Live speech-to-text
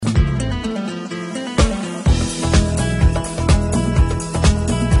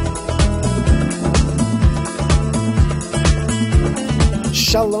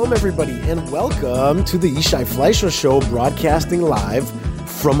Shalom, everybody, and welcome to the Yishai Fleisher Show, broadcasting live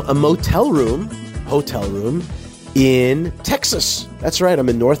from a hotel room in Texas. That's right, I'm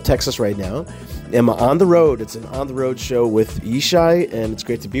in North Texas right now. I'm on the road. It's an on-the-road show with Yishai, and it's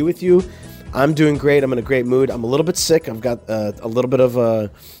great to be with you. I'm doing great. I'm in a great mood. I'm a little bit sick. I've got a little bit of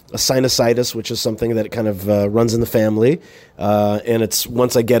a sinusitis, which is something that kind of runs in the family, and it's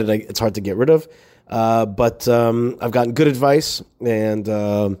once I get it, it's hard to get rid of. But I've gotten good advice and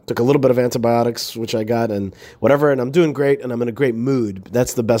took a little bit of antibiotics, which I got, and whatever, and I'm doing great, and I'm in a great mood.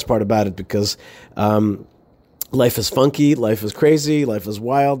 That's the best part about it, because life is funky, life is crazy, life is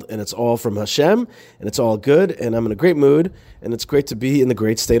wild, and it's all from Hashem, and it's all good, and I'm in a great mood, and it's great to be in the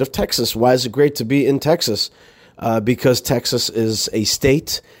great state of Texas. Why is it great to be in Texas? Because Texas is a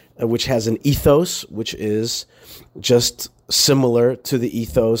state which has an ethos, which is just similar to the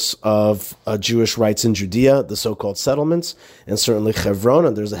ethos of Jewish rights in Judea, the so-called settlements, and certainly Hebron,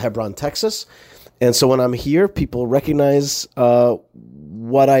 and there's a Hebron, Texas. And so when I'm here, people recognize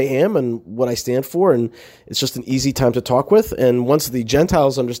what I am and what I stand for, and it's just an easy time to talk with. And once the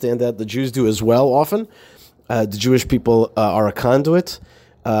Gentiles understand that, the Jews do as well often. The Jewish people are a conduit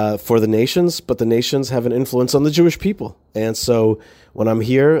for the nations, but the nations have an influence on the Jewish people. And so when I'm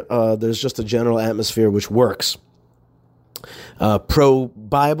here, there's just a general atmosphere which works.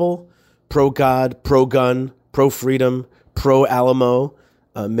 Pro-Bible, pro-God, pro-gun, pro-freedom, pro-Alamo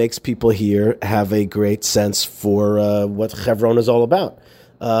makes people here have a great sense for what Hebron is all about.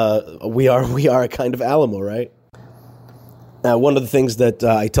 We are a kind of Alamo, right? One of the things that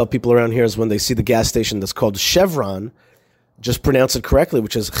I tell people around here is when they see the gas station that's called Chevron, just pronounce it correctly,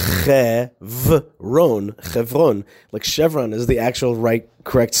 which is Chevron. Like Chevron is the actual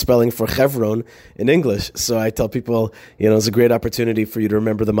correct spelling for Hebron in English. So I tell people, it's a great opportunity for you to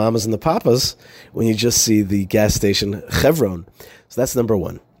remember the mamas and the papas when you just see the gas station Hebron. So that's number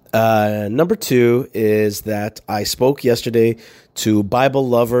one. Number two is that I spoke yesterday to Bible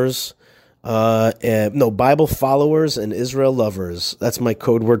lovers, Bible followers and Israel lovers. That's my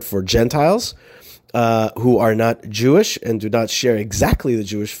code word for Gentiles. Who are not Jewish and do not share exactly the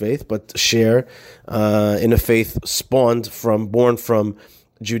Jewish faith, but share in a faith born from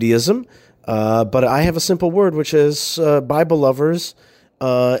Judaism. But I have a simple word, which is Bible lovers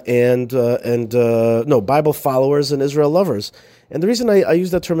Bible followers and Israel lovers. And the reason I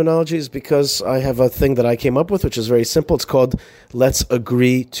use that terminology is because I have a thing that I came up with, which is very simple. It's called let's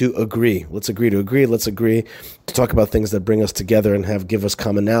agree to agree. Let's agree to agree. Let's agree to talk about things that bring us together and give us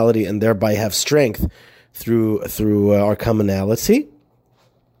commonality, and thereby have strength through our commonality,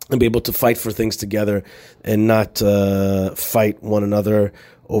 and be able to fight for things together and not fight one another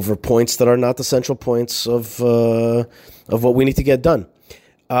over points that are not the central points of what we need to get done.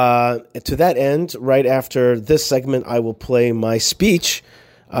 To that end, right after this segment, I will play my speech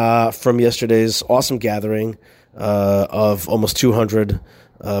from yesterday's awesome gathering of almost 200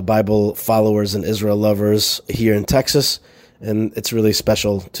 Bible followers and Israel lovers here in Texas, and it's really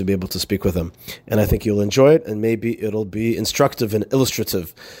special to be able to speak with them. And I think you'll enjoy it, and maybe it'll be instructive and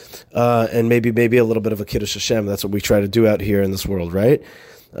illustrative, and maybe a little bit of a Kiddush Hashem. That's what we try to do out here in this world, right?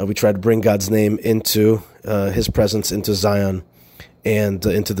 We try to bring God's name into His presence, into Zion, and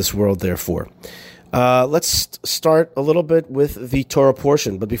into this world, therefore. Let's start a little bit with the Torah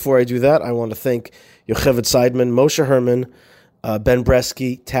portion. But before I do that, I want to thank Yocheved Seidman, Moshe Herman, Ben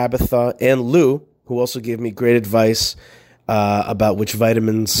Bresky, Tabitha, and Lou, who also gave me great advice about which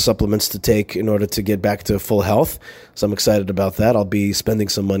vitamins, supplements to take in order to get back to full health. So I'm excited about that. I'll be spending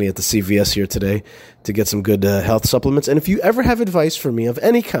some money at the CVS here today to get some good health supplements. And if you ever have advice for me of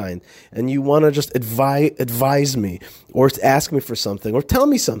any kind, and you want to just advise me, or to ask me for something, or tell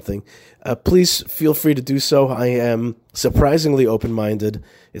me something, please feel free to do so. I am surprisingly open-minded.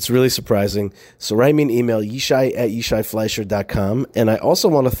 It's really surprising. So write me an email, yishai@yishaifleisher.com. And I also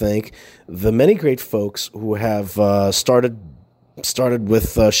want to thank the many great folks who have started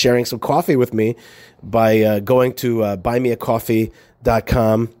with sharing some coffee with me by going to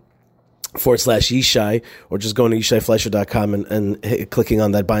buymeacoffee.com/Yishai, or just going to yishaifleisher.com and clicking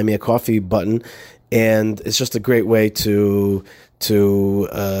on that Buy Me a Coffee button. And it's just a great way to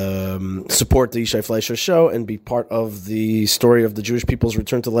support the Yishai Fleisher show and be part of the story of the Jewish people's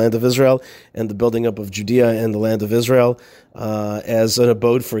return to the land of Israel and the building up of Judea and the land of Israel as an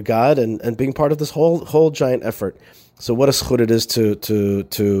abode for God, and being part of this whole giant effort. So what a schut it is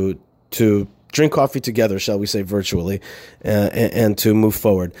to drink coffee together, shall we say, virtually, and to move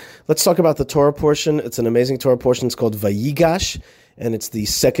forward. Let's talk about the Torah portion. It's an amazing Torah portion. It's called Vayigash, and it's the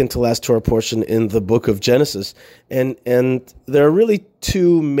second to last Torah portion in the book of Genesis. And there are really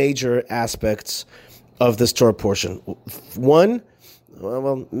two major aspects of this Torah portion. One,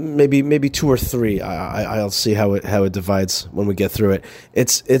 well, maybe two or three. I'll see how it divides when we get through it.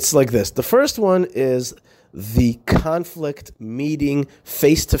 It's like this. The first one is the conflict meeting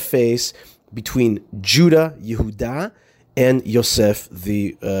face to face between Judah, Yehuda, and Yosef,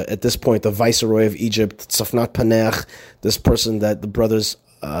 the at this point the viceroy of Egypt, Tzafnat Paneach, this person that the brothers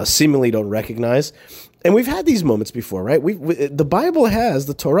seemingly don't recognize. And we've had these moments before, right? The Bible has,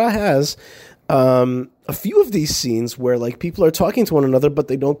 the Torah has a few of these scenes where like people are talking to one another, but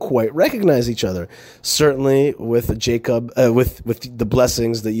they don't quite recognize each other. Certainly with Jacob, with the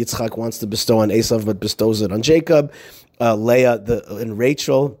blessings that Yitzchak wants to bestow on Esav, but bestows it on Jacob. Leah and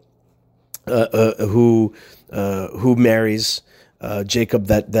Rachel, who marries Jacob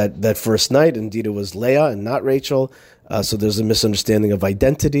that first night. Indeed, it was Leah and not Rachel. So there's a misunderstanding of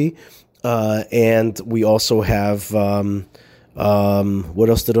identity. And we also have what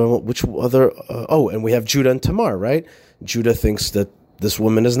else did I want? Which other? And we have Judah and Tamar, right? Judah thinks that this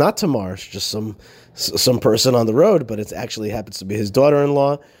woman is not Tamar; she's just some person on the road, but it actually happens to be his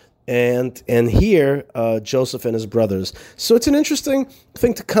daughter-in-law. And here, Joseph and his brothers. So it's an interesting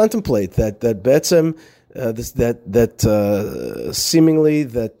thing to contemplate that Betzem, seemingly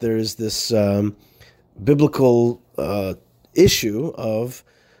that there is this biblical issue of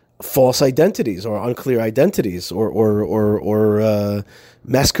false identities or unclear identities or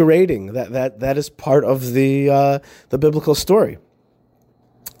masquerading. That is part of the biblical story.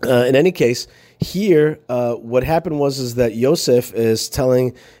 In any case, here what happened was that Yosef is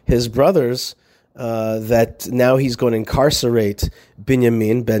telling his brothers that now he's going to incarcerate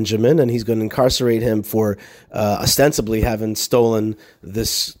Benjamin, and he's going to incarcerate him for ostensibly having stolen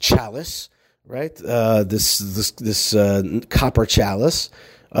this chalice, right? This copper chalice.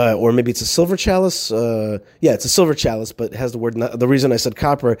 Or maybe it's a silver chalice. It's a silver chalice, but it has the word. The reason I said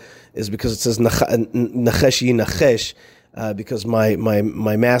copper is because it says nachesh yi nachesh, because my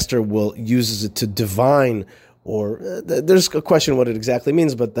master uses it to divine. Or there's a question what it exactly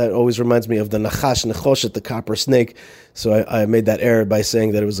means, but that always reminds me of the nachash nechoshet, the copper snake. So I made that error by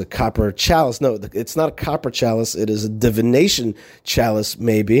saying that it was a copper chalice. No, it's not a copper chalice. It is a divination chalice,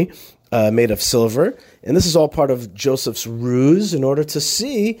 maybe. Made of silver. And this is all part of Joseph's ruse in order to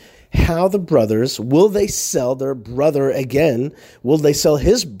see how the brothers, will they sell their brother again? Will they sell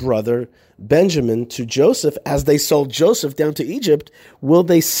his brother Benjamin to Joseph as they sold Joseph down to Egypt? Will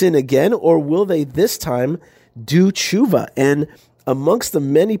they sin again, or will they this time do tshuva? And amongst the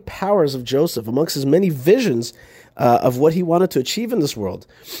many powers of Joseph, amongst his many visions of what he wanted to achieve in this world,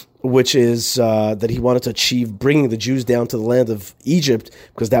 which is that he wanted to achieve bringing the Jews down to the land of Egypt,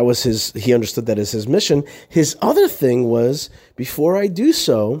 because that was he understood that as his mission. His other thing was, before I do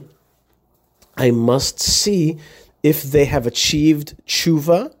so, I must see if they have achieved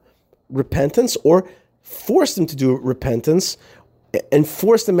tshuva, repentance, or force them to do repentance and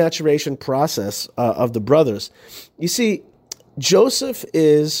force the maturation process of the brothers. You see, Joseph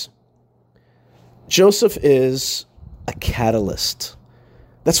is a catalyst.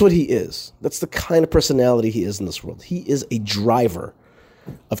 That's what he is. That's the kind of personality he is in this world. He is a driver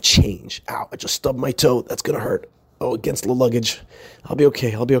of change. Ow, I just stubbed my toe. That's going to hurt. Oh, against the luggage. I'll be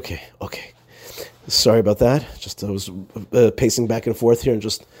okay. Okay. Sorry about that. Just I was pacing back and forth here and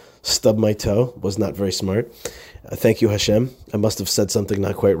just stubbed my toe. Was not very smart. Thank you, Hashem. I must have said something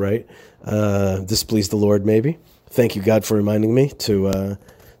not quite right. Displeased the Lord, maybe. Thank you, God, for reminding me to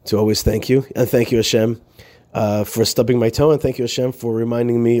always thank you. And thank you, Hashem, for stubbing my toe, and thank you, Hashem, for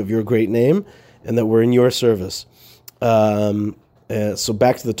reminding me of your great name and that we're in your service. So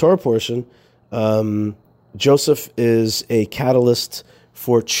back to the Torah portion, Joseph is a catalyst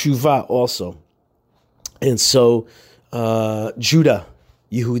for tshuva also. And so Judah,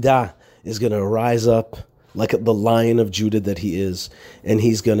 Yehuda, is going to rise up like the Lion of Judah that he is, and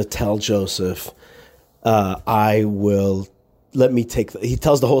he's going to tell Joseph, he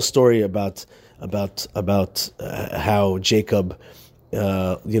tells the whole story about how Jacob,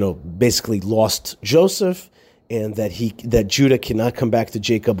 basically lost Joseph, and that Judah cannot come back to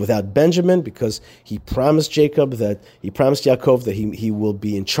Jacob without Benjamin, because he promised Yaakov that he will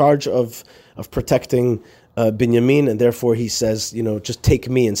be in charge of protecting Binyamin, and therefore he says, just take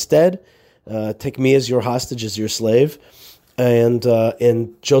me instead, take me as your hostage, as your slave. And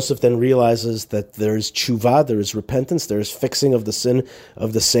Joseph then realizes that there is tshuva, there is repentance, there is fixing of the sin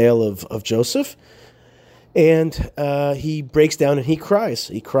of the sale of Joseph. And he breaks down and he cries.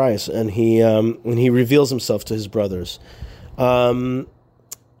 And he reveals himself to his brothers. In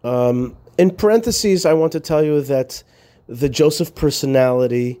parentheses, I want to tell you that the Joseph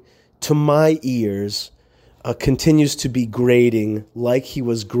personality, to my ears, continues to be grading like he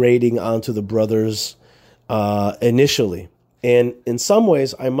was grading onto the brothers initially. And in some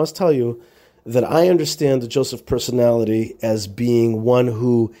ways, I must tell you that I understand the Joseph personality as being one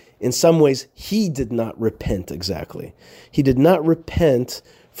who, in some ways, he did not repent exactly. He did not repent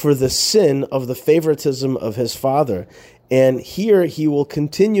for the sin of the favoritism of his father. And here he will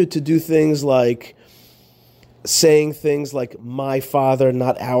continue to do things like saying things like, my father,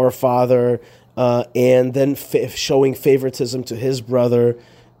 not our father, and then showing favoritism to his brother,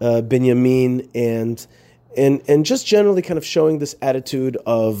 Binyamin, and just generally kind of showing this attitude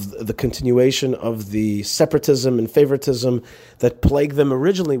of the continuation of the separatism and favoritism that plagued them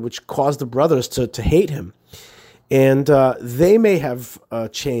originally, which caused the brothers to hate him. And they may have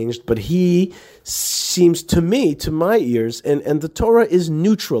changed, but he seems to me, to my ears, and the Torah is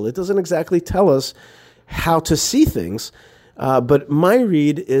neutral. It doesn't exactly tell us how to see things, but my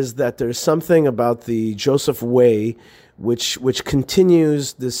read is that there's something about the Joseph way which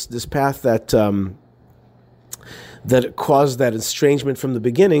continues this path that caused that estrangement from the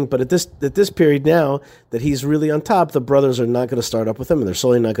beginning. But at this period now that he's really on top, the brothers are not going to start up with him, and they're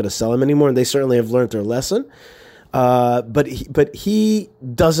certainly not going to sell him anymore, and they certainly have learned their lesson. But he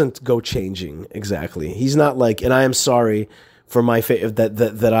doesn't go changing exactly. He's not like, and I am sorry for my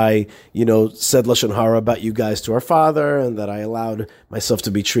that I said lashon hara about you guys to our father, and that I allowed myself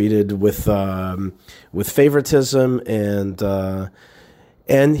to be treated with favoritism,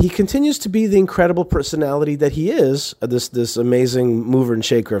 and he continues to be the incredible personality that he is, this amazing mover and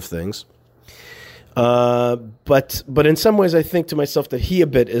shaker of things. But in some ways, I think to myself that he a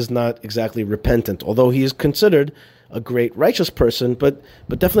bit is not exactly repentant, although he is considered a great righteous person, but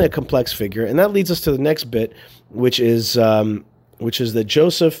definitely a complex figure. And that leads us to the next bit, which is that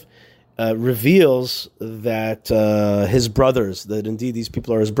Joseph reveals that his brothers, that indeed these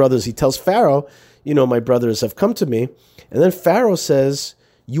people are his brothers. He tells Pharaoh, my brothers have come to me. And then Pharaoh says,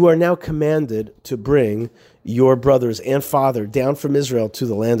 you are now commanded to bring your brothers and father down from Israel to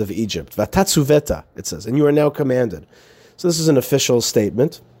the land of Egypt. Vatatsuveta, it says, and you are now commanded. So this is an official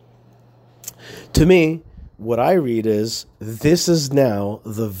statement. To me, what I read is, this is now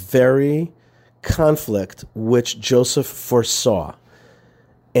the very conflict which Joseph foresaw.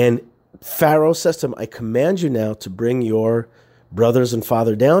 And Pharaoh says to him, I command you now to bring your brothers and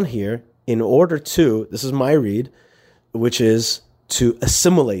father down here in order to, this is my read, which is to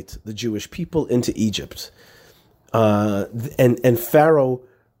assimilate the Jewish people into Egypt. And Pharaoh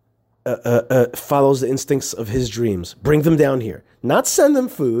follows the instincts of his dreams. Bring them down here. Not send them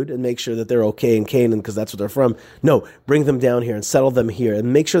food and make sure that they're okay in Canaan because that's what they're from. No, bring them down here and settle them here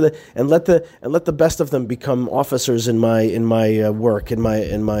and make sure that and let the best of them become officers in my work, in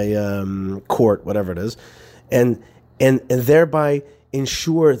my court, whatever it is, and thereby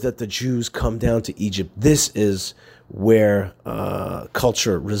ensure that the Jews come down to Egypt. This is where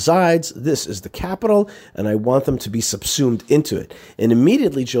culture resides. This is the capital, and I want them to be subsumed into it. And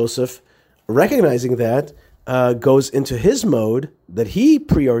immediately Joseph, recognizing that, goes into his mode that he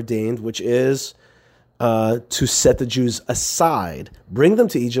preordained, which is to set the Jews aside, bring them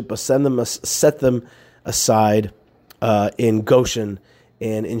to Egypt, but set them aside in Goshen,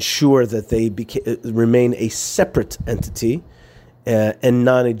 and ensure that they remain a separate entity, and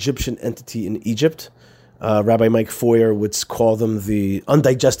non-Egyptian entity in Egypt. Rabbi Mike Foyer would call them the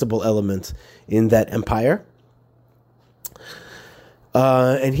undigestible element in that empire.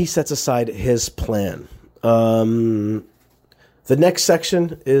 And he sets aside his plan. The next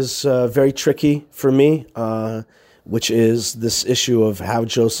section is very tricky for me, which is this issue of how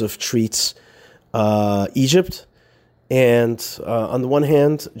Joseph treats Egypt. And on the one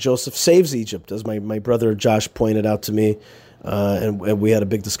hand, Joseph saves Egypt, as my brother Josh pointed out to me. And we had a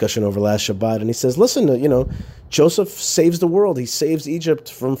big discussion over last Shabbat, and he says, listen, Joseph saves the world. He saves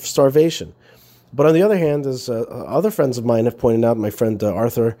Egypt from starvation. But on the other hand, as other friends of mine have pointed out, my friend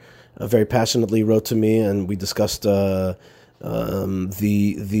Arthur very passionately wrote to me, and we discussed the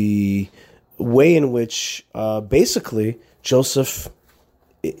way in which basically Joseph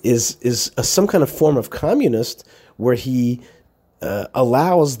is some kind of form of communist, where he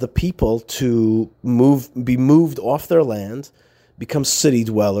allows the people to be moved off their land, become city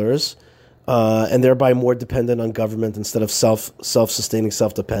dwellers, and thereby more dependent on government instead of self-sustaining,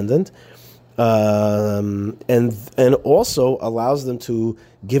 self-dependent, and also allows them to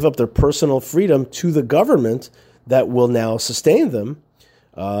give up their personal freedom to the government that will now sustain them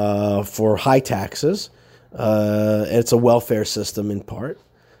for high taxes. It's a welfare system in part.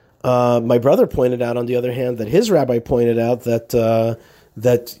 My brother pointed out, on the other hand, that his rabbi pointed out that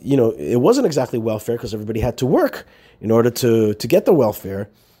it wasn't exactly welfare, because everybody had to work in order to get the welfare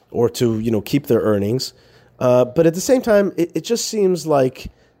or to keep their earnings. But at the same time, it just seems like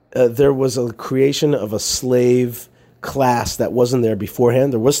there was a creation of a slave class that wasn't there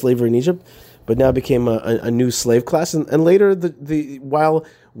beforehand. There was slavery in Egypt, but now became a new slave class. And later, while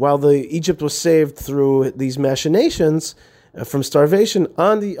Egypt was saved through these machinations from starvation,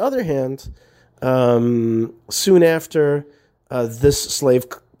 on the other hand, soon after this slave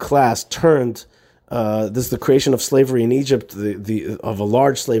class turned, the creation of slavery in Egypt, of a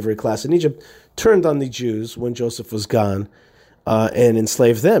large slavery class in Egypt, turned on the Jews when Joseph was gone and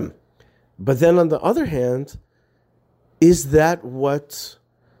enslaved them. But then on the other hand, is that what,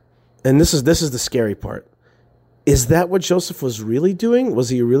 and this is the scary part, is that what Joseph was really doing? Was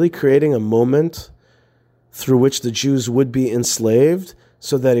he really creating a moment through which the Jews would be enslaved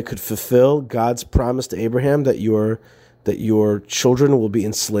so that it could fulfill God's promise to Abraham that your children will be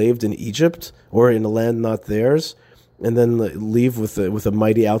enslaved in Egypt or in a land not theirs, and then leave with a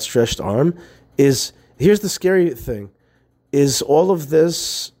mighty outstretched arm? Here's the scary thing. Is all of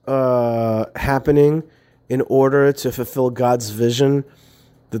this happening in order to fulfill God's vision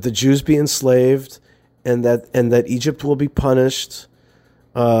that the Jews be enslaved and that Egypt will be punished,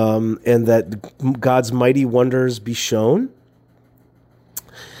 and that God's mighty wonders be shown?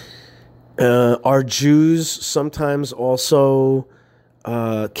 Are Jews sometimes also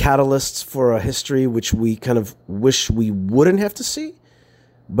catalysts for a history which we kind of wish we wouldn't have to see?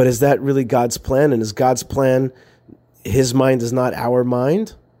 But is that really God's plan? And is God's plan, his mind is not our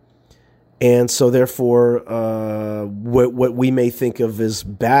mind? And so therefore, what we may think of as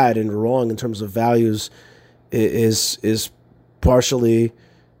bad and wrong in terms of values is partially,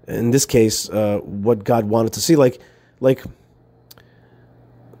 in this case, what God wanted to see. Like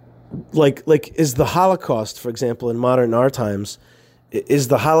is the Holocaust, for example, in our times, is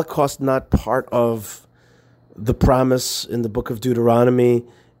the Holocaust not part of the promise in the book of Deuteronomy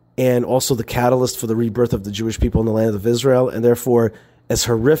and also the catalyst for the rebirth of the Jewish people in the land of Israel? And therefore, as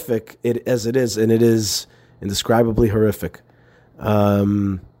horrific as it is, and it is indescribably horrific,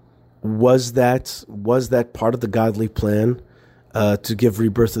 was that part of the godly plan to give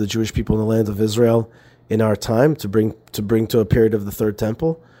rebirth to the Jewish people in the land of Israel in our time, to bring to a period of the Third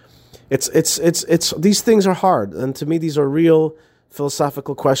Temple? It's these things are hard, and to me these are real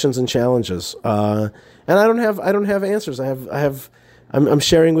philosophical questions and challenges. And I don't have answers. I'm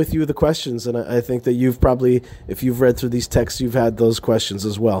sharing with you the questions, and I think that you've probably, if you've read through these texts, you've had those questions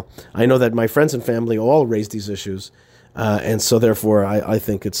as well. I know that my friends and family all raise these issues, and so therefore I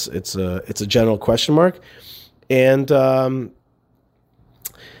think it's a general question mark, and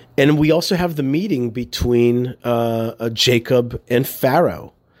we also have the meeting between Jacob and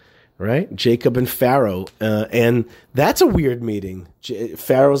Pharaoh. Right? Jacob and Pharaoh. And that's a weird meeting.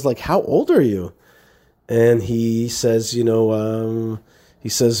 Pharaoh's like, how old are you? And he says, my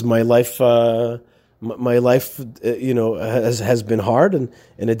life, has been hard, and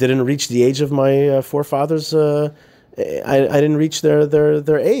it didn't reach the age of my forefathers. I didn't reach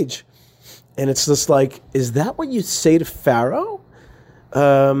their age. And it's just like, is that what you say to Pharaoh?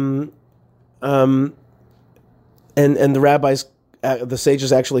 And the rabbis, the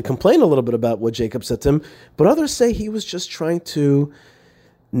sages actually complain a little bit about what Jacob said to him, but others say he was just trying to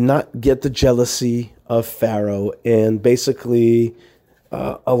not get the jealousy of Pharaoh and basically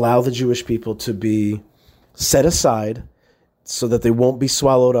allow the Jewish people to be set aside so that they won't be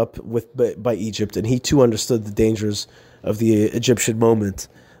swallowed up by Egypt. And he too understood the dangers of the Egyptian moment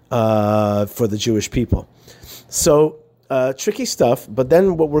for the Jewish people. So tricky stuff, but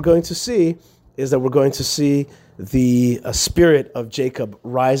then what we're going to see is that we're going to see the spirit of Jacob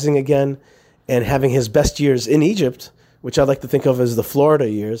rising again and having his best years in Egypt, which I like to think of as the Florida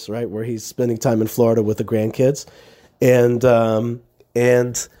years, right, where he's spending time in Florida with the grandkids, and the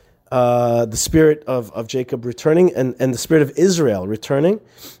spirit of Jacob returning, and the spirit of Israel returning,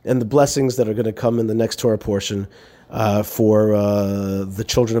 and the blessings that are going to come in the next Torah portion for the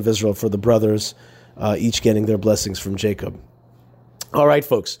children of Israel, for the brothers, each getting their blessings from Jacob. All right,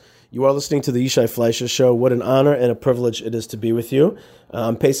 folks. You are listening to the Yishai Fleisher Show. What an honor and a privilege it is to be with you.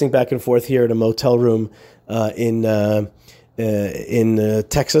 I'm pacing back and forth here in a motel room in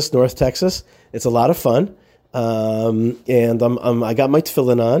Texas, North Texas. It's a lot of fun, and I got my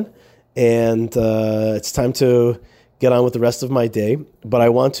tefillin on, and it's time to get on with the rest of my day. But I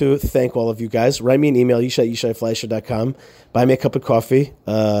want to thank all of you guys. Write me an email, yishai@yishaifleisher.com. Buy me a cup of coffee.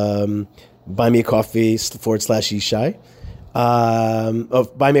 Buy me a coffee /Yishai.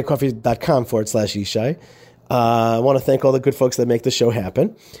 buymeacoffee.com/Yishai. I want to thank all the good folks that make the show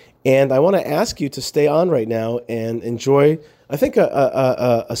happen. And I want to ask you to stay on right now and enjoy, I think,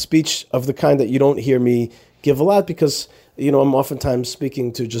 a speech of the kind that you don't hear me give a lot, because, I'm oftentimes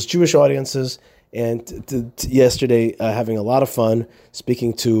speaking to just Jewish audiences, and yesterday having a lot of fun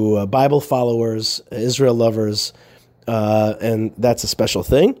speaking to Bible followers, Israel lovers, and that's a special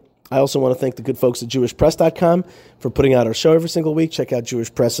thing. I also want to thank the good folks at jewishpress.com for putting out our show every single week. Check out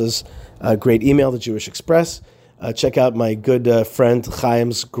Jewish Press's great email, the Jewish Express. Check out my good friend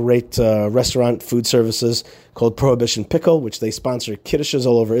Chaim's great restaurant food services called Prohibition Pickle, which they sponsor kiddushes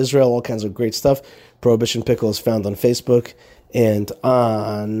all over Israel, all kinds of great stuff. Prohibition Pickle is found on Facebook and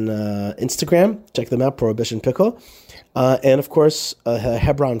on Instagram. Check them out, Prohibition Pickle. And of course,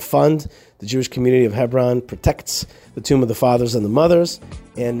 Hebron Fund, the Jewish community of Hebron, protects the tomb of the fathers and the mothers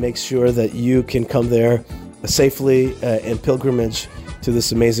and makes sure that you can come there safely in pilgrimage to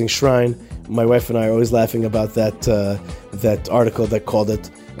this amazing shrine. My wife and I are always laughing about that article that called it,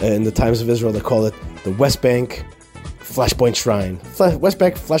 in the Times of Israel, they call it the West Bank Flashpoint Shrine. West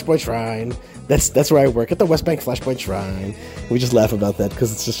Bank Flashpoint Shrine. That's where I work, at the West Bank Flashpoint Shrine. We just laugh about that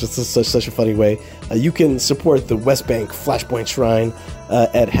because it's just such a funny way. You can support the West Bank Flashpoint Shrine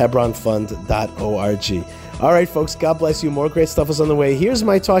at hebronfund.org. All right, folks, God bless you. More great stuff is on the way. Here's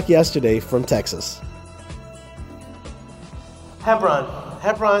my talk yesterday from Texas. Hebron.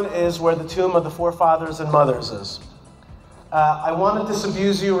 Hebron is where the tomb of the forefathers and mothers is. I want to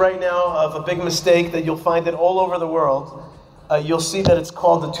disabuse you right now of a big mistake that you'll find it all over the world. You'll see that it's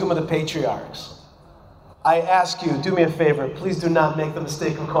called the tomb of the patriarchs. I ask you, do me a favor, please do not make the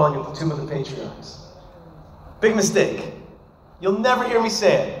mistake of calling it the tomb of the patriarchs. Big mistake. You'll never hear me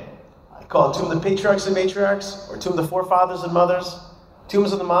say it. I call it tomb of the patriarchs and matriarchs, or tomb of the forefathers and mothers,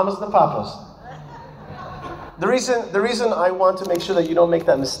 tombs of the mamas and the papas. The reason I want to make sure that you don't make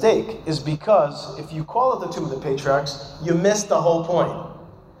that mistake is because if you call it the tomb of the patriarchs, you miss the whole point.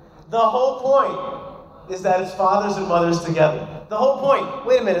 The whole point is that it's fathers and mothers together. The whole point.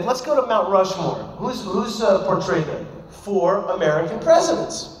 Wait a minute. Let's go to Mount Rushmore. Who's portrayed there? 4 American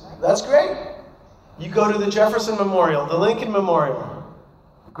presidents. That's great. You go to the Jefferson Memorial, the Lincoln Memorial.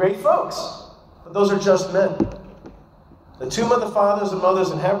 Great folks. But those are just men. The tomb of the fathers and mothers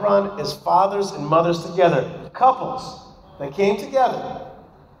in Hebron is fathers and mothers together. Couples that came together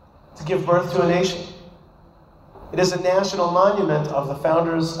to give birth to a nation. It is a national monument of the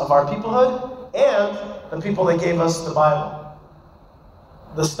founders of our peoplehood and the people that gave us the Bible.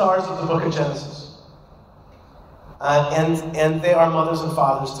 The stars of the book of Genesis. And they are mothers and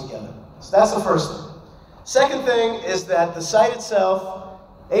fathers together. So that's the first thing. Second thing is that the site itself,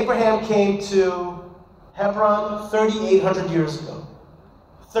 Abraham came to Hebron 3,800 years ago.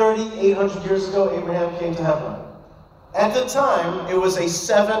 3,800 years ago, Abraham came to Hebron. At the time, it was a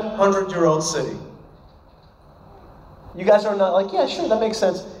 700-year-old city. You guys are not like, yeah, sure, that makes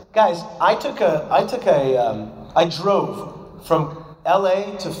sense. Guys, I drove from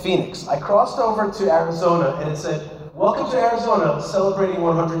LA to Phoenix. I crossed over to Arizona, and it said, "Welcome to Arizona, celebrating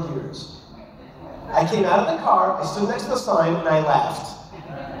 100 years." I came out of the car, I stood next to the sign, and I laughed.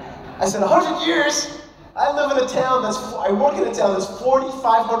 I said, 100 years? I live in a town I work in a town that's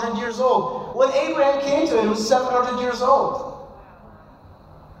 4,500 years old. When Abraham came to it, it was 700 years old.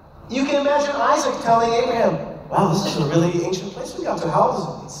 You can imagine Isaac telling Abraham, "Wow, this is a really ancient place we got to. How old is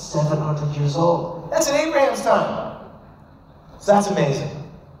it?" "It's 700 years old." That's in Abraham's time. So that's amazing.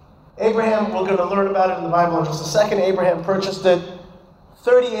 Abraham, we're going to learn about it in the Bible in just a second. Abraham purchased it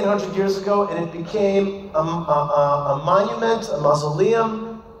 3,800 years ago, and it became a monument, a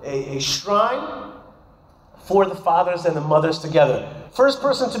mausoleum, a shrine for the fathers and the mothers together. First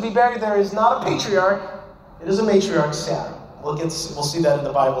person to be buried there is not a patriarch, it is a matriarch, Sarah. We'll see that in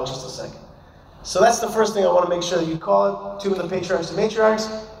the Bible in just a second. So that's the first thing I want to make sure that you call it, tomb of the patriarchs and matriarchs.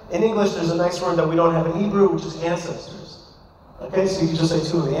 In English, there's a nice word that we don't have in Hebrew, which is ancestors. Okay, so you can just say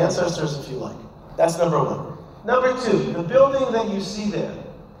tomb of the ancestors if you like. That's number one. Number two, the building that you see there.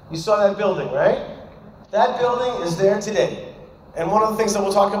 You saw that building, right? That building is there today. And one of the things that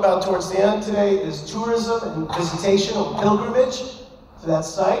we'll talk about towards the end today is tourism and visitation or pilgrimage to that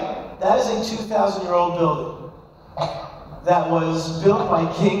site. That is a 2,000-year-old building that was built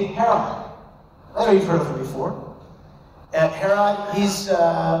by King Herod. I know you've heard of him before. And Herod, he's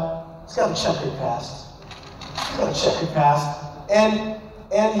got a checkered past.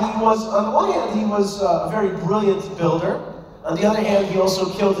 And he was, on the one hand, he was a very brilliant builder. On the other hand, he also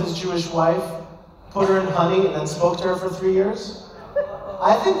killed his Jewish wife, put her in honey, and then smoked her for 3 years.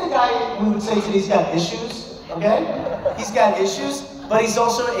 I think the guy, we would say today, he's got issues, okay? He's got issues, but he's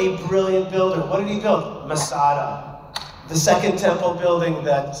also a brilliant builder. What did he build? Masada, the second temple building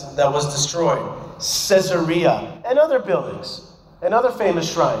that was destroyed. Caesarea, and other buildings, and other famous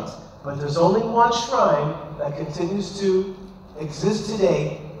shrines. But there's only one shrine that continues to exist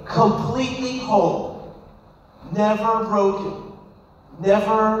today, completely whole, never broken,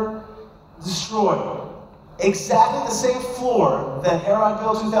 never destroyed. Exactly the same floor that Herod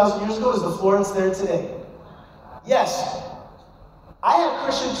built 2,000 years ago is the floor that's there today. Yes. I had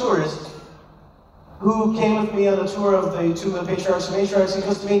Christian tourists who came with me on a tour of the Tomb of the Patriarchs and Matriarchs. He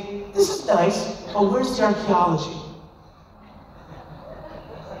goes to me, this is nice, but where's the archaeology?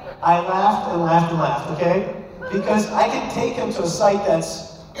 I laughed and laughed and laughed, okay? Because I can take him to a site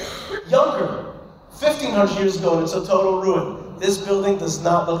that's younger, 1,500 years ago, and it's a total ruin. This building does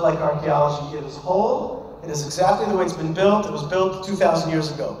not look like archaeology. It is whole. It is exactly the way it's been built. It was built 2,000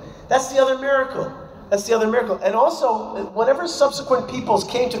 years ago. That's the other miracle. That's the other miracle. And also, whenever subsequent peoples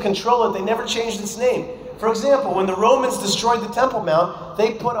came to control it, they never changed its name. For example, when the Romans destroyed the Temple Mount,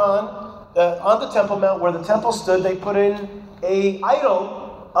 they put on the Temple Mount where the temple stood, they put in an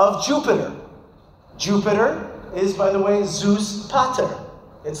idol of Jupiter. Jupiter is, by the way, Zeus Pater.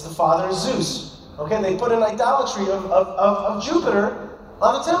 It's the father of Zeus. Okay, they put an idolatry of Jupiter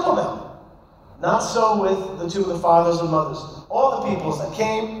on the Temple Mount. Not so with the two of the fathers and mothers. All the peoples that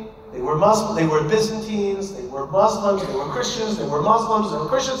came, they were Muslims, they were Byzantines, they were Muslims, they were Christians, they were Muslims, they were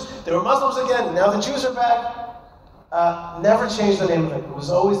Christians, they were Muslims again. Now the Jews are back. Never changed the name of it. It was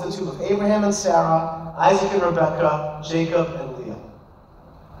always the tomb of Abraham and Sarah, Isaac and Rebekah, Jacob and Leah.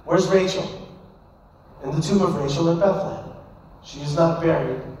 Where's Rachel? In the tomb of Rachel in Bethlehem. She is not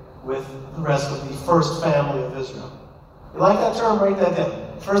buried with the rest of the first family of Israel. You like that term? Write that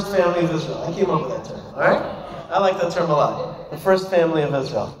down. First family of Israel. I came up with that term. All right? I like that term a lot. The first family of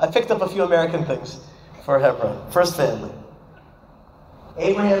Israel. I picked up a few American things for Hebron. First family.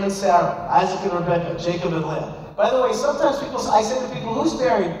 Abraham and Sarah, Isaac and Rebekah, Jacob and Leah. By the way, sometimes I say to people, who's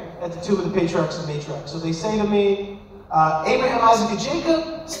buried at the tomb of the patriarchs and matriarchs? So they say to me, Abraham, Isaac, and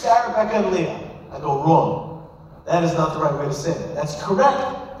Jacob, Sarah, Rebekah, and Leah. I go, wrong. That is not the right way to say it. That's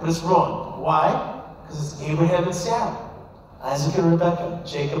correct, but it's wrong. Why? Because it's Abraham and Sarah, Isaac and Rebekah,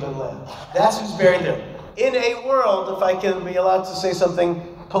 Jacob and Leah. That's who's buried there. In a world, if I can be allowed to say something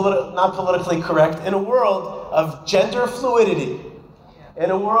not politically correct, in a world of gender fluidity,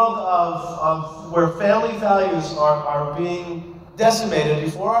 in a world of where family values are being decimated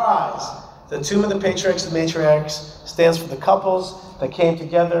before our eyes, the tomb of the patriarchs and matriarchs stands for the couples that came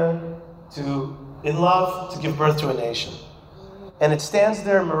together in love to give birth to a nation. And it stands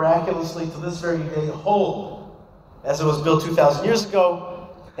there miraculously to this very day, whole, as it was built 2,000 years ago,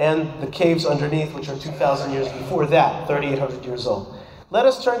 and the caves underneath, which are 2,000 years before that, 3,800 years old. Let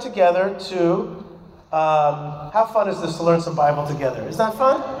us turn together to, how fun is this to learn some Bible together? Isn't that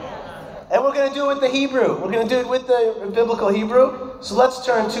fun? And we're going to do it with the Hebrew. We're going to do it with the biblical Hebrew. So let's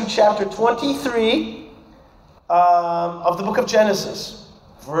turn to chapter 23 of the book of Genesis,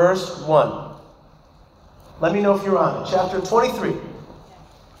 verse 1. Let me know if you're on it. Chapter 23.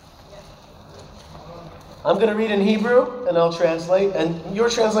 I'm going to read in Hebrew, and I'll translate. And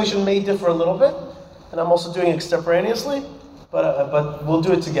your translation may differ a little bit, and I'm also doing it extemporaneously, but we'll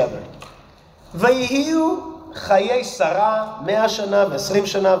do it together. ויהיו חיי שרה 100 שנה ו20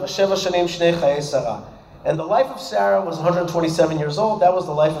 שנה ו7 שנים שני חיי שרה. And the life of Sarah was 127 years old. That was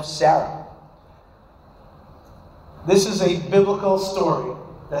the life of Sarah. This is a biblical story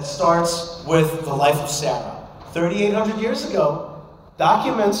that starts with the life of Sarah. 3,800 years ago,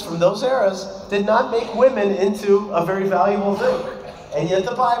 documents from those eras did not make women into a very valuable thing. And yet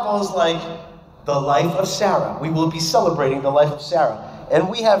the Bible is like, the life of Sarah. We will be celebrating the life of Sarah. And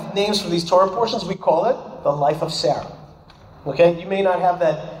we have names for these Torah portions. We call it the life of Sarah. Okay? You may not have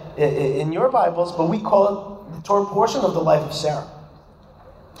that in your Bibles, but we call it the Torah portion of the life of Sarah.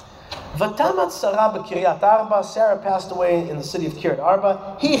 Vatamat Sarah b'Kiryat Arba. Sarah passed away in the city of Kiryat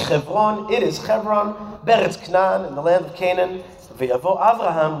Arba. He Hebron. It is Hebron. Beretz Canaan, in the land of Canaan. V'yavo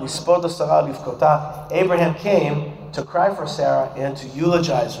Avraham lispod Sarah b'ivkota. Abraham came to cry for Sarah and to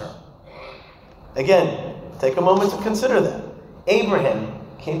eulogize her. Again, take a moment to consider that. Abraham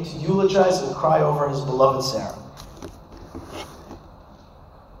came to eulogize and cry over his beloved Sarah.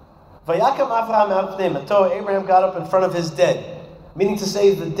 Vayakam Avraham al pnei mato. Abraham got up in front of his dead. Meaning to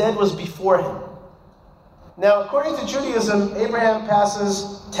say, the dead was before him. Now, according to Judaism, Abraham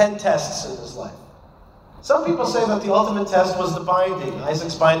passes 10 tests in his life. Some people say that the ultimate test was the binding,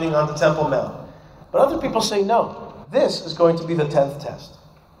 Isaac's binding on the Temple Mount. But other people say, no, this is going to be the 10th test.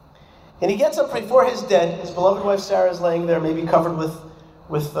 And he gets up before his dead. His beloved wife Sarah is laying there, maybe covered with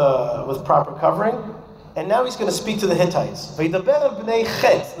proper covering. And now he's going to speak to the Hittites. He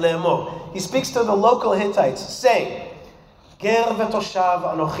speaks to the local Hittites, saying, Ger v'toshav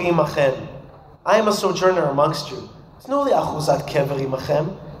anochi imachem. I am a sojourner amongst you. Tnu li achuzat kever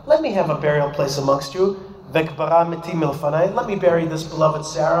imachem. Let me have a burial place amongst you. Vekbara miti milfanai. Let me bury this beloved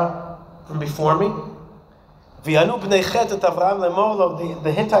Sarah from before me. V'yanu b'nei chet et Avraham lemor.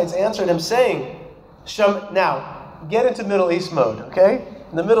 The Hittites answered him, saying, Now, get into Middle East mode, okay?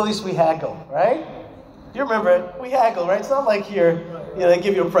 In the Middle East we haggle, right? You remember it? We haggle, right? It's not like here, they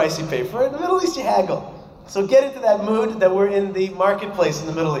give you a price, you pay for it. In the Middle East, you haggle. So get into that mood that we're in the marketplace in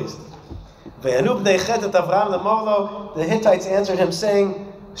the Middle East. The Hittites answered him,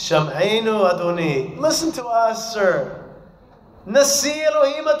 saying, Sham'einu Adoni, listen to us, sir. Nasi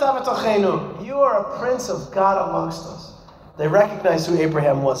Elohim ata b'tochenu. You are a prince of God amongst us. They recognized who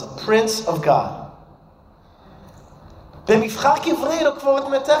Abraham was, a prince of God. In our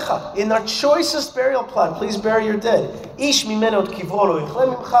choicest burial plot, please bury your dead. None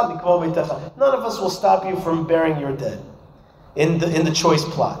of us will stop you from burying your dead in the choice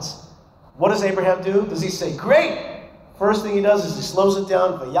plots. What does Abraham do? Does he say, great? First thing he does is he slows it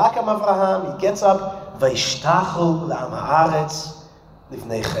down. Vayakam Avraham, he gets up. Vayishtachu la'am haaretz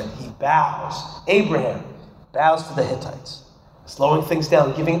livnei. He bows. Abraham bows to the Hittites. Slowing things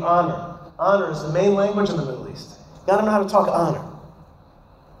down, giving honor. Honor is the main language in the Middle East. You gotta know how to talk honor.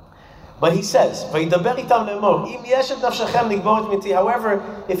 But he says, however,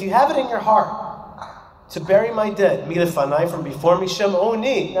 if you have it in your heart to bury my dead, from before me,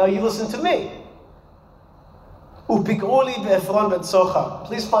 now you listen to me. Please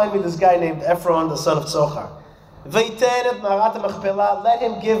find me this guy named Ephron, the son of Tzochar. Let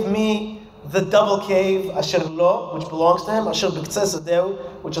him give me the double cave, asher lo, which belongs to him, asher b'ktzeh sadeu,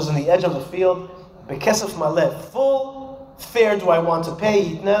 which is on the edge of the field. Bekesef maleh, full fare do I want to pay.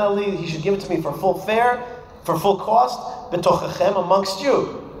 He should give it to me for full fare, for full cost. Betochechem, amongst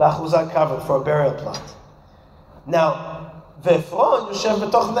you, la'achuzat covered, for a burial plot. Now, ve'Ephron yoshev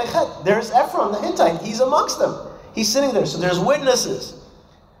betoch nechet. There's Ephron, the Hittite. He's amongst them. He's sitting there. So there's witnesses.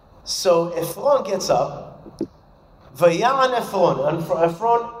 So Ephron gets up. Vayan Ephron, and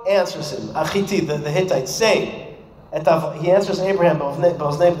Ephron answers him. Achiti, the Hittite, saying. He answers Abraham in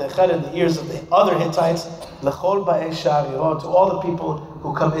the ears of the other Hittites, to all the people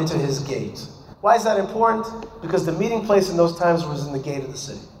who come into his gate. Why is that important? Because the meeting place in those times was in the gate of the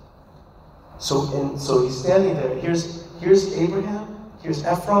city. So he's standing there. Here's Abraham, here's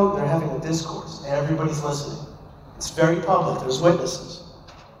Ephron, they're having a discourse. Everybody's listening. It's very public, there's witnesses.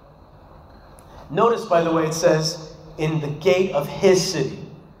 Notice, by the way, it says, in the gate of his city.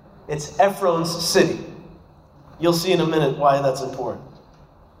 It's Ephron's city. You'll see in a minute why that's important.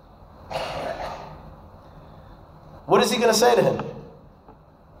 What is he going to say to him?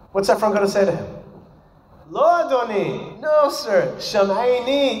 What's Ephron going to say to him? Lo Adoni, no sir,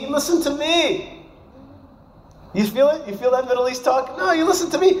 Sham'aini, listen to me. You feel it? You feel that Middle East talk? No, you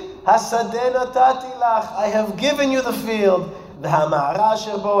listen to me. Hasadeh natati lach, I have given you the field, the ha'ma'ara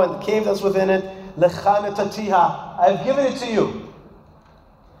asher bo, and the cave that's within it, lecha netatiha, I have given it to you.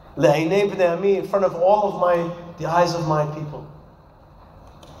 Le'einei bnei ami, in front of all of the eyes of my people.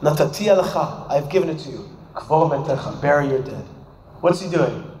 Natatiya lecha, I have given it to you. Kvor metecha, bury your dead. What's he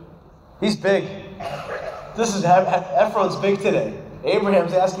doing? He's big. This is Ephron's big today.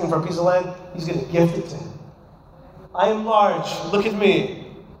 Abraham's asking for a piece of land. He's going to gift it to him. I am large. Look at me.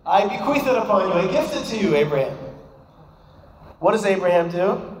 I bequeath it upon you. I gift it to you, Abraham. What does Abraham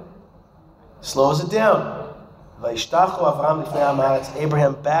do? Slows it down.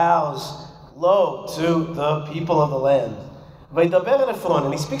 Abraham bows low to the people of the land.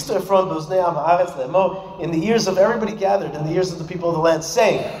 And he speaks to Ephron in the ears of everybody gathered, in the ears of the people of the land,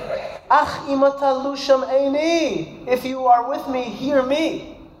 saying, if you are with me, hear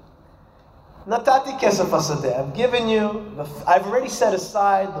me. I've given you, I've already set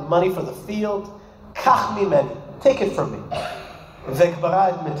aside the money for the field. Take it from me.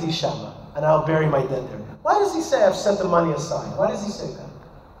 And I'll bury my dead there. Why does he say I've set the money aside? Why does he say that?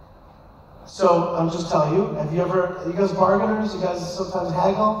 So I'm just telling you, you guys bargainers? You guys sometimes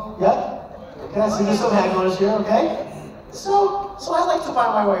haggle? Yeah? Can I see there's some hagglers here, okay? So I like to buy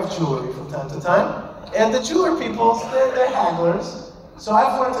my wife jewelry from time to time. And the jeweler people, they're hagglers. So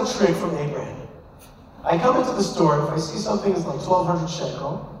I've learned a trick from Abraham. I come into the store, if I see something that's like 1,200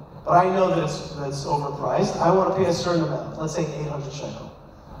 shekel, but I know that it's overpriced, I want to pay a certain amount, let's say 800 shekel.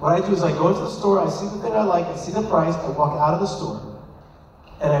 What I do is I go into the store, I see the thing I like, I see the price, I walk out of the store,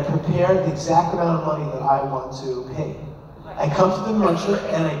 and I prepare the exact amount of money that I want to pay. I come to the merchant,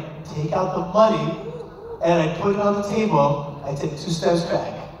 and I take out the money, and I put it on the table, I take 2 steps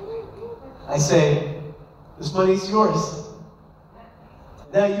back. I say, this money is yours.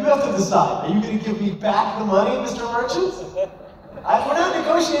 Now you have to decide, are you going to give me back the money, Mr. Merchant? We're not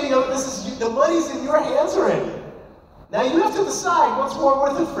negotiating over this, the money's in your hands already. Now you have to decide what's more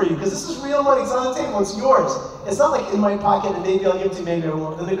worth it for you, because this is real money, it's on the table, it's yours. It's not like in my pocket and maybe I'll give it to you, maybe I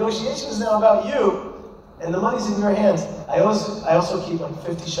won't. The negotiation is now about you, and the money's in your hands. I also keep like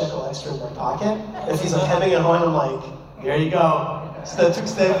 50 shekel extra in my pocket. If he's like hemming and hawing, I'm like, here you go. 2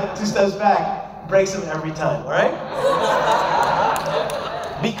 steps back. breaks him every time, all right?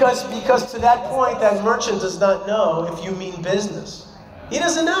 Because to that point, that merchant does not know if you mean business. He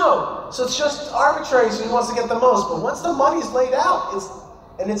doesn't know. So it's just arbitrary, so he wants to get the most. But once the money's laid out,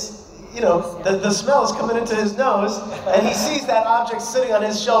 the smell is coming into his nose, and he sees that object sitting on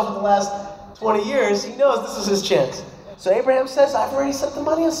his shelf for the last 20 years, he knows this is his chance. So Abraham says, I've already set the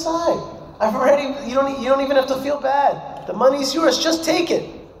money aside. You don't even have to feel bad. The money's yours, just take it.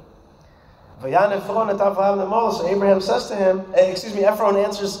 So Abraham says to him, Ephron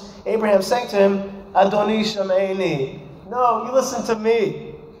answers Abraham saying to him, Adoni Shameini. No, you listen to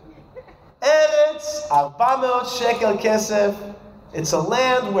me. Eretz 400 shekel kesef. It's a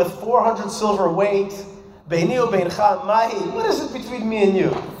land worth 400 silver weight. Beini ubeincha mahi. What is it between me and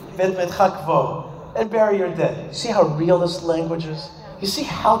you? Vet betcha kvo. And bury your dead. You see how real this language is? You see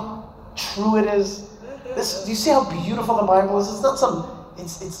how true it is? Do you see how beautiful the Bible is? It's not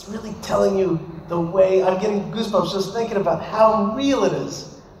it's really telling you the way. I'm getting goosebumps just thinking about how real it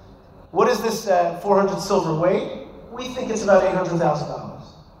is. What is this 400 silver weight? We think it's about $800,000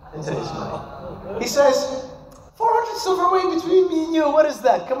 in today's money. He says, 400 silver weight between me and you, what is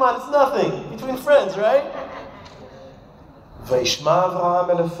that? Come on, it's nothing. Between friends, right? Vayishma Avraham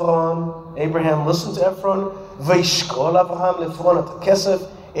el Ephron. Abraham listened to Ephron. Vayishkol Avraham el Ephron at the kesef.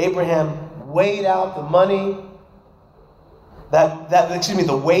 Abraham weighed out the money.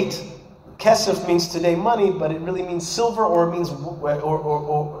 The weight. Kesef means today money, but it really means silver, or it means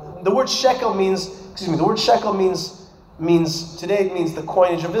the word shekel means today it means the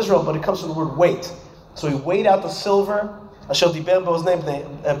coinage of Israel, but it comes from the word weight. So he weighed out the silver. Asher diber be'oznei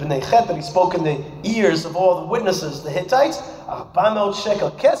b'nei chet, that he spoke in the ears of all the witnesses, the Hittites. 400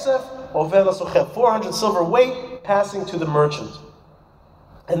 shekel kesef over l'socher, 400 silver weight passing to the merchant.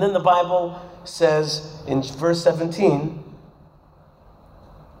 And then the Bible says in verse 17.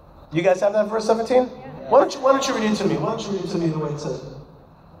 You guys have that verse 17? Yeah. Why don't you read it to me? Why don't you read it to me the way it says?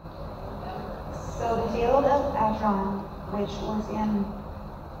 So the field of Ephron, which was in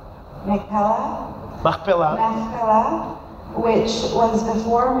Machpelah, which was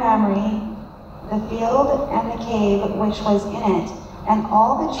before Mamre, the field and the cave which was in it, and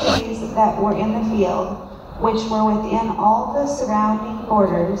all the trees that were in the field, which were within all the surrounding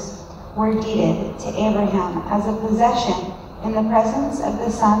borders, were deeded to Abraham as a possession in the presence of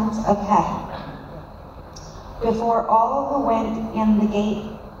the sons of Heth, before all who went in the gate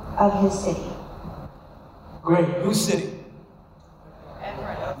of his city. Great. Whose city?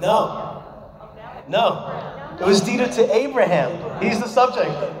 No. It was deeded to Abraham. He's the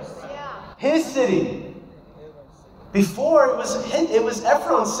subject. His city. Before it was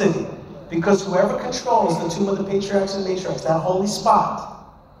Ephron's city, because whoever controls the tomb of the patriarchs and matriarchs, that holy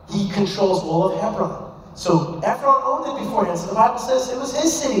spot, he controls all of Hebron. So Ephron owned it beforehand. So the Bible says it was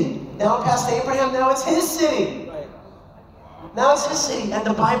his city. Now it passed to Abraham. Now it's his city. Now it's his city. And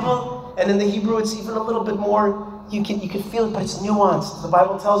the Bible, and in the Hebrew, it's even a little bit more. You can feel it, but it's nuanced. The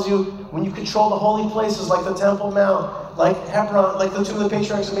Bible tells you when you control the holy places, like the Temple Mount, like Hebron, like the tomb of the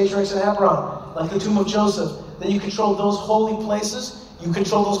patriarchs and matriarchs in Hebron, like the tomb of Joseph. Then you control those holy places. You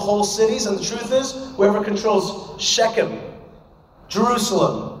control those whole cities. And the truth is, whoever controls Shechem,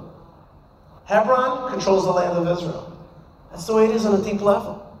 Jerusalem, Hebron controls the land of Israel. That's the way it is on a deep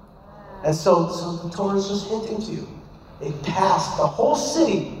level. And so the Torah is just hinting to you. It passed, the whole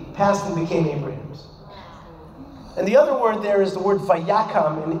city passed and became Abraham's. And the other word there is the word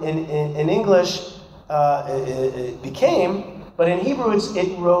vayakam. In English, it became, but in Hebrew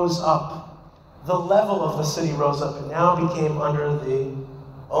it rose up. The level of the city rose up and now became under the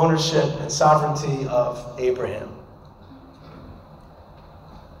ownership and sovereignty of Abraham.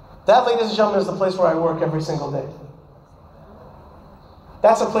 That, ladies and gentlemen, is the place where I work every single day.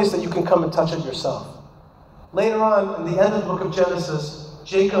 That's a place that you can come and touch it yourself. Later on, in the end of the book of Genesis,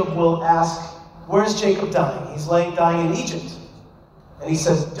 Jacob will ask, where's Jacob dying? He's dying in Egypt. And he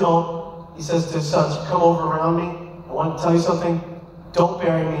says to his sons, come over around me. I want to tell you something. Don't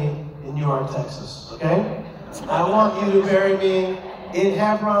bury me in New York, Texas, okay? I want you to bury me in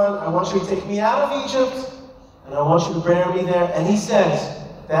Hebron. I want you to take me out of Egypt. And I want you to bury me there. And he says,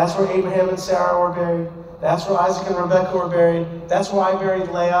 that's where Abraham and Sarah were buried. That's where Isaac and Rebekah were buried. That's where I buried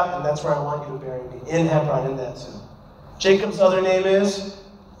Leah, and that's where I want you to bury me, in Hebron, in that tomb. Jacob's other name is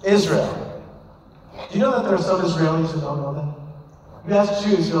Israel. Do you know that there are some Israelis who don't know that? You ask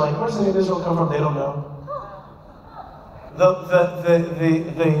Jews, you're like, where does the name Israel come from? They don't know.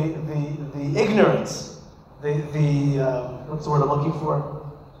 The ignorance, what's the word I'm looking for?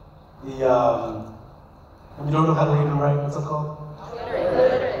 When you don't know how to read and write, what's it called?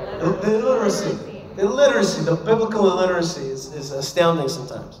 The illiteracy, the biblical illiteracy is astounding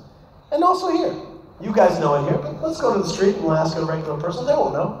sometimes. And also here. You guys know it here, but let's go to the street and we'll ask a regular person. They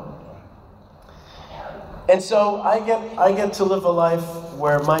won't know. And so I get to live a life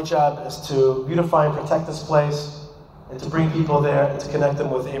where my job is to beautify and protect this place and to bring people there and to connect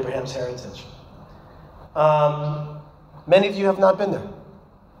them with Abraham's heritage. Many of you have not been there.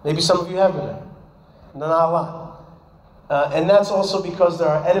 Maybe some of you have been there. Not a lot. And that's also because there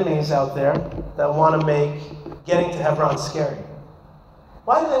are enemies out there that want to make getting to Hebron scary.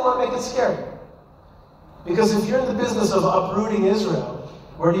 Why do they want to make it scary? Because if you're in the business of uprooting Israel,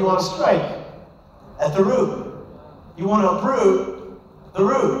 where do you want to strike? At the root. You want to uproot the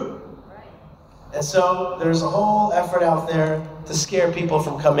root. And so there's a whole effort out there to scare people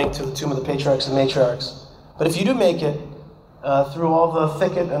from coming to the tomb of the patriarchs and matriarchs. But if you do make it, through all the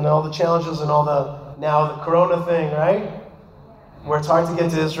thicket and all the challenges and all now the corona thing, right? Where it's hard to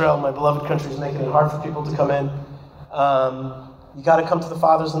get to Israel, my beloved country is making it hard for people to come in. You got to come to the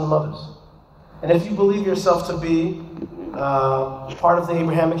fathers and the mothers. And if you believe yourself to be part of the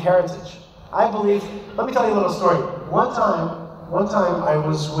Abrahamic heritage, I believe, let me tell you a little story. One time I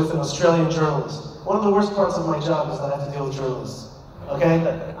was with an Australian journalist. One of the worst parts of my job is that I have to deal with journalists. Okay?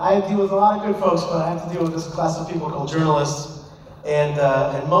 I deal with a lot of good folks, but I have to deal with this class of people called journalists. And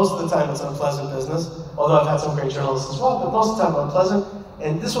most of the time it's unpleasant business, although I've had some great journalists as well, but most of the time unpleasant.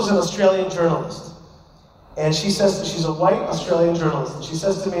 And this was an Australian journalist. And she says, she's a white Australian journalist, and she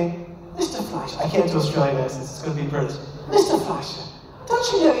says to me, Mr. Fleisher, I can't do Australian accents, it's going to be British. Mr. Fleisher,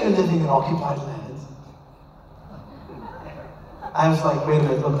 don't you know you're living in occupied land? I was like, wait a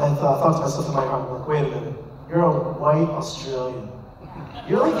minute, look, I thought to myself in my heart, I'm like, wait a minute, you're a white Australian.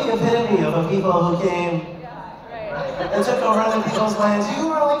 You're like the epitome of the people who came and took over other people's lands. You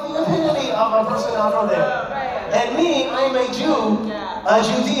are like the epitome of a person not from there. And me, I am a Jew, a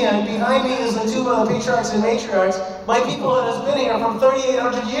Judean. Behind me is the tomb of the patriarchs and matriarchs, my people that has been here from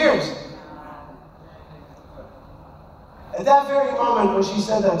 3,800 years. At that very moment when she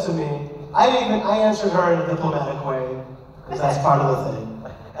said that to me, I answered her in a diplomatic way, because that's part of the thing.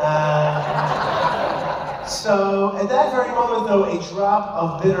 So at that very moment, though, a drop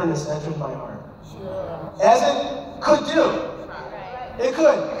of bitterness entered my heart. As it could do. It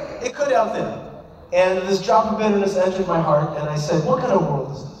could out there. And this drop of bitterness entered my heart, and I said, what kind of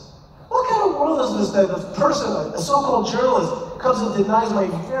world is this? What kind of world is this that the person, a so-called journalist, comes and denies my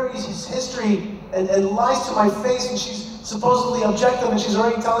very history and lies to my face, and she's supposedly objective, and she's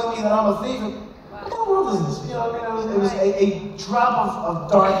already telling me that I'm a thief. What kind of world is this? You know, I mean, it was a drop of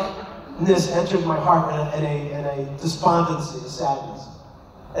darkness entered my heart, and a despondency, a sadness.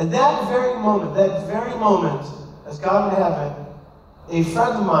 And that very moment, as God would have it, a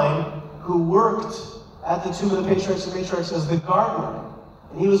friend of mine who worked at the tomb of the patriarchs and matriarchs as the gardener,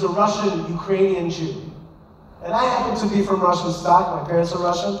 and he was a Russian-Ukrainian Jew. And I happen to be from Russian stock, my parents are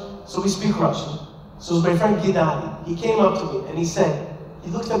Russian, so we speak Russian. So it was my friend Gennady. He came up to me and he said, he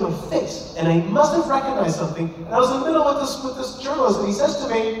looked at my face, and I must have recognized something, and I was in the middle with this journalist, and he says to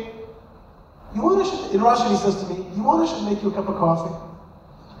me, in Russian he says to me, you want I should make you a cup of coffee?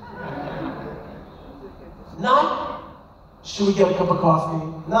 Not, should we get a cup of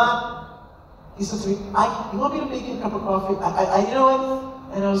coffee? Not, he said to me, you want me to make you a cup of coffee? You know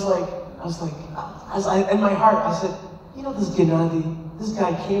what? And I was like, in my heart, I said, you know this Gennady, this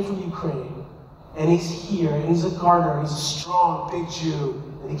guy came from Ukraine, and he's here, and he's a gardener, he's a strong, big Jew,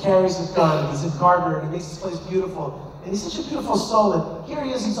 and he carries a gun, and he's a gardener, and he makes this place beautiful, and he's such a beautiful soul, and here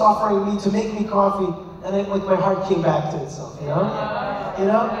he is, he's offering me to make me coffee, and my heart came back to itself, you know? You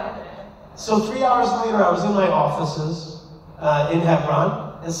know? So 3 hours later, I was in my offices in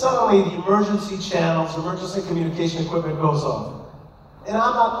Hebron, and suddenly the emergency channels, emergency communication equipment goes off. And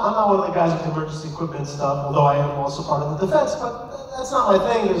I'm not one of the guys with emergency equipment stuff, although I am also part of the defense, but that's not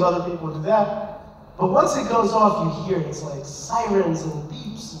my thing, there's other people who do that. But once it goes off, you hear it. It's like sirens and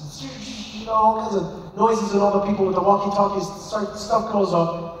beeps and all kinds of noises, and all the people with the walkie-talkies, stuff goes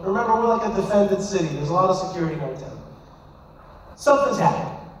off. Remember, we're like a defended city. There's a lot of security in our town. Something's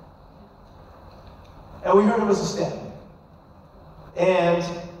happened. And we heard it was a stabbing. And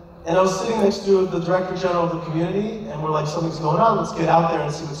I was sitting next to the Director General of the community, and we're like, something's going on, let's get out there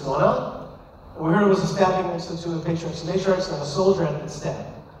and see what's going on. And we heard it was a stabbing next to the patriarchs and matriarchs, and a soldier had been stabbed.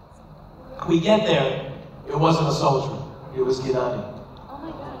 We get there, it wasn't a soldier, it was Gennady. Oh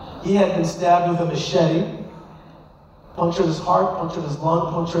my gosh. He had been stabbed with a machete, punctured his heart, punctured his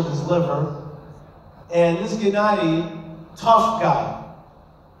lung, punctured his liver. And this Gennady, tough guy,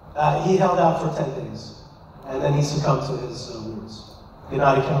 he held out for 10 days. And then he succumbed to his wounds.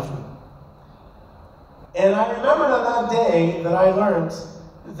 Gennady Kaufman. And I remembered on that day that I learned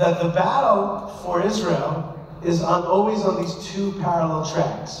that the battle for Israel is always on these two parallel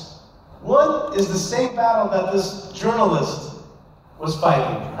tracks. One is the same battle that this journalist was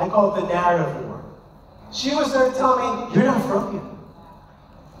fighting. I call it the narrative war. She was there telling me, you're not from here.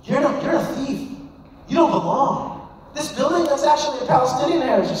 You're a thief. You don't belong. This building, that's actually a Palestinian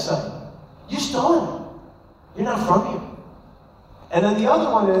heritage site. You stole it. You're not from here. And then the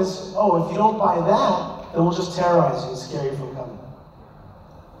other one is, oh, if you don't buy that, then we'll just terrorize you and scare you from coming.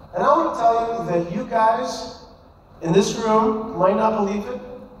 And I want to tell you that you guys in this room might not believe it,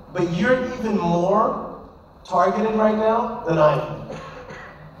 but you're even more targeted right now than I am.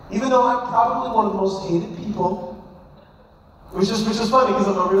 Even though I'm probably one of the most hated people, which is funny because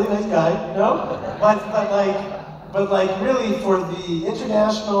I'm a really nice guy, you know? But really for the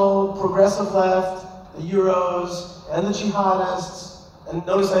international progressive left, the Euros, and the jihadists, and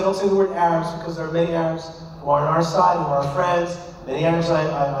notice I don't say the word Arabs because there are many Arabs who are on our side, who are our friends, many Arabs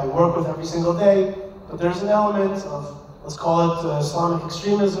I work with every single day, but there's an element of, let's call it Islamic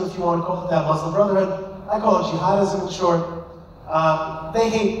extremism if you want to call it that, Muslim Brotherhood, I call it jihadism in short. They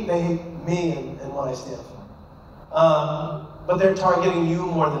hate me and what I stand for. But they're targeting you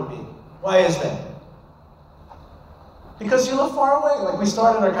more than me. Why is that? Because you live far away, like we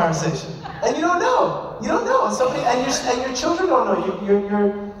started our conversation. And you don't know. You don't know. And your children don't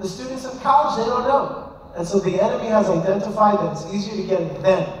know. The students in college, they don't know. And so the enemy has identified that it's easier to get at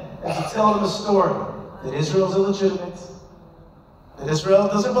them and to tell them a story that Israel's illegitimate, that Israel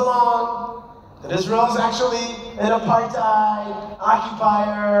doesn't belong, that Israel is actually an apartheid,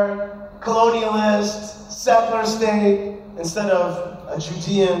 occupier, colonialist, settler state, instead of a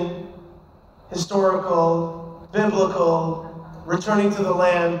Judean, historical, biblical, returning to the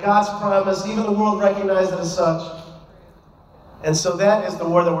land, God's promise, even the world recognized it as such. And so that is the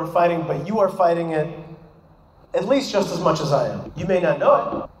war that we're fighting, but you are fighting it at least just as much as I am. You may not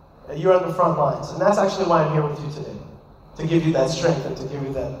know it, you're on the front lines, and that's actually why I'm here with you today, to give you that strength and to give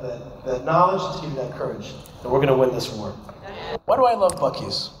you that knowledge, to give you that courage. And we're going to win this war. Why do I love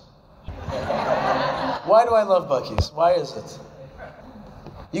Buc-ee's? Why do I love Buc-ee's? Why is it?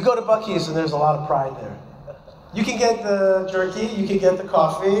 You go to Buc-ee's and there's a lot of pride there. You can get the jerky, you can get the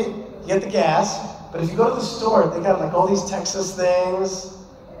coffee, you get the gas, but if you go to the store, they got like all these Texas things.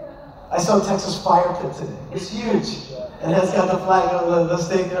 I saw a Texas fire pit today. It's huge. And it's got the flag, the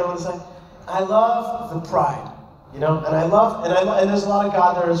steak there on the side. I love the pride, you know, and there's a lot of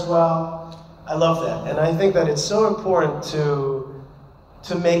God there as well. I love that. And I think that it's so important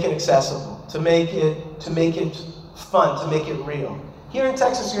to make it accessible, to make it fun, to make it real. Here in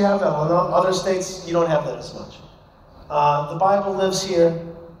Texas, you have that. In other states, you don't have that as much. The Bible lives here.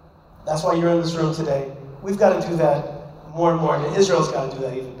 That's why you're in this room today. We've got to do that more and more, and Israel's got to do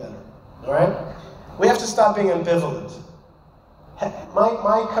that even better. All right? We have to stop being ambivalent.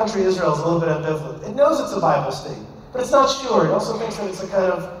 My country, Israel, is a little bit ambivalent. It knows it's a Bible state, but it's not sure. It also thinks that it's a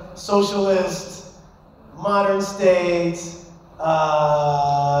kind of socialist, modern state,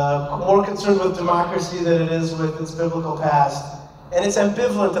 more concerned with democracy than it is with its biblical past. And it's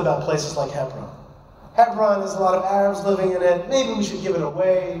ambivalent about places like Hebron. Hebron, there's a lot of Arabs living in it. Maybe we should give it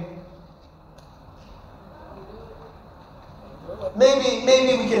away.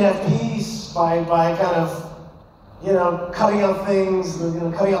 Maybe we can have peace by kind of, you know, cutting out things, you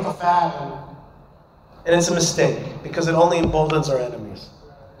know, cutting out the fat. And it's a mistake, because it only emboldens our enemies.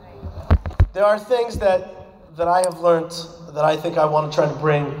 There are things that I have learned that I think I want to try to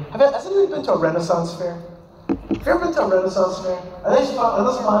bring. Has anybody been to a Renaissance fair? Have you ever been to a Renaissance fair? Are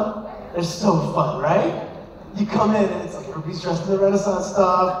those fun? They're so fun, right? You come in and it's like everybody's dressed in the Renaissance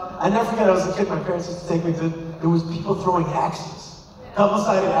stuff. I never forget, I was a kid, my parents used to take me to, there was people throwing axes.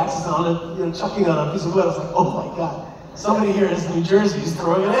 Double-sided axes on it, you know, chucking on a piece of wood. I was like, oh my God, somebody here in New Jersey is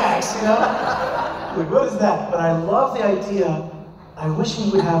throwing an axe, you know? Like, what is that? But I love the idea, I wish we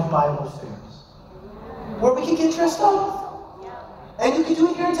would have Bible fairs, where we can get dressed up. And you can do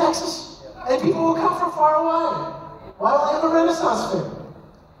it here in Texas. And people will come from far away. Why don't we have a Renaissance fair?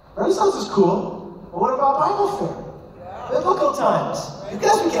 Renaissance is cool, but what about Bible fair? Biblical times. You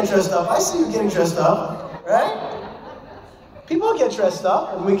guys will get dressed up. I see you getting dressed up, right? People get dressed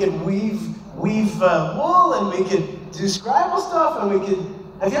up, and we could weave wool, and we could do scribal stuff, and we could.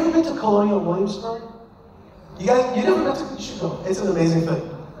 Have you ever been to Colonial Williamsburg? You never been to? You should go. It's an amazing thing.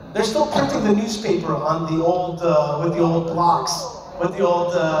 They're still printing the newspaper on the old, with the old blocks, with the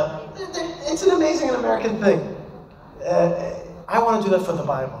old. It's an amazing American thing. I want to do that for the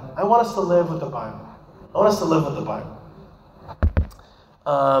Bible. I want us to live with the Bible. I want us to live with the Bible.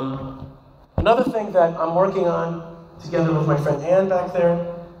 Another thing that I'm working on, together with my friend Ann back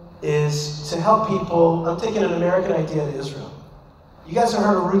there, is to help people. I'm taking an American idea to Israel. You guys have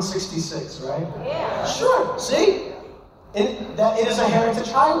heard of Route 66, right? Yeah. Sure. See? It is a heritage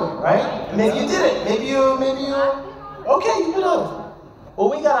highway, right? Maybe you did it. Maybe you, okay, you've been on it. Well,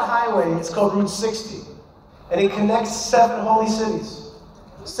 we got a highway, it's called Route 60. And it connects 7 holy cities.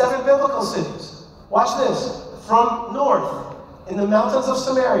 7 biblical cities. Watch this. From north, in the mountains of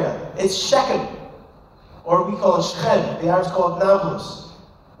Samaria, it's Shechem. Or we call it Shechem. The Arabs call it Nablus.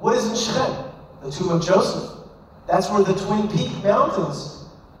 What is in Shechem? The tomb of Joseph. That's where the Twin Peak Mountains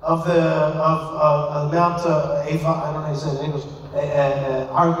of Mount Eva, I don't know how you say it in English,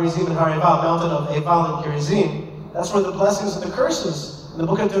 Har Gerizim and Har Eval, mountain of Eval and Gerizim. That's where the blessings and the curses in the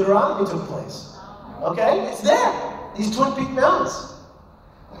book of Deuteronomy took place. Okay? It's there. These Twin Peak Mountains.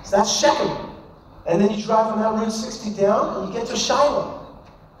 So that's Shechem. And then you drive from that Route 60 down and you get to Shiloh.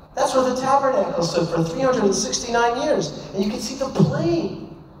 That's where the tabernacle stood for 369 years. And you can see the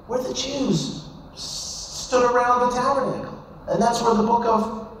plain where the Jews stood around the tabernacle. And that's where the book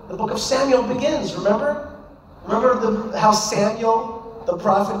of Samuel begins, remember? Remember how Samuel, the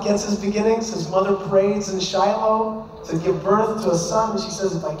prophet, gets his beginnings? His mother prays in Shiloh to give birth to a son. And she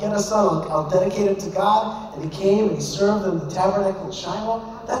says, if I get a son, I'll dedicate him to God. And he came and he served in the tabernacle in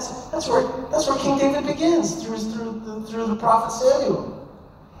Shiloh. That's where King David begins, through the prophet Samuel.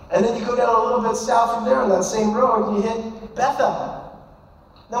 And then you go down a little bit south from there on that same road and you hit Bethel.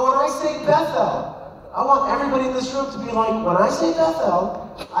 Now when I say Bethel, I want everybody in this room to be like, when I say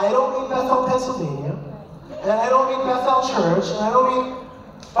Bethel, I don't mean Bethel, Pennsylvania, and I don't mean Bethel Church, and I don't mean,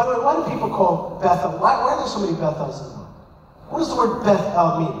 by the way, why do people call Bethel, why are there so many Bethels in them? What does the word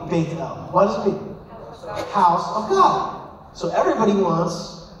Bethel mean, Bethel? What does it mean? House of God. So everybody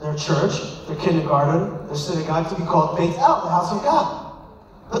wants their church, their kindergarten, their synagogue to be called Bethel, the house of God.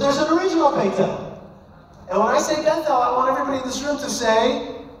 But there's an original Bethel. And when I say Bethel, I want everybody in this room to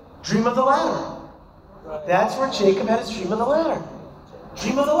say, dream of the ladder. That's where Jacob had his dream of the ladder.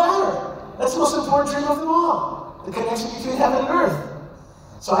 Dream of the ladder. That's the most important dream of them all. The connection between heaven and earth.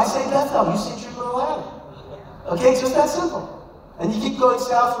 So I say Bethel, you say dream of the ladder. Okay, it's just that simple. And you keep going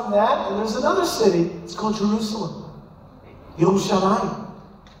south from that, and there's another city. It's called Jerusalem. Yerushalayim.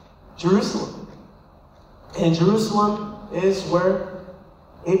 Jerusalem. And Jerusalem is where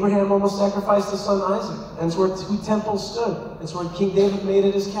Abraham almost sacrificed his son Isaac. And it's where 2 temples stood. It's where King David made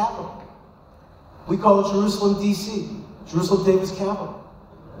it his capital. We call it Jerusalem, D.C. Jerusalem, David's capital.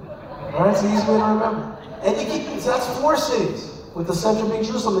 All right, it's an easy way to remember. And you keep, so that's 4 cities, with the center being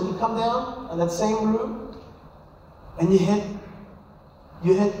Jerusalem. And you come down on that same route, and you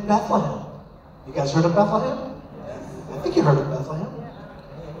hit Bethlehem. You guys heard of Bethlehem? I think you heard of Bethlehem.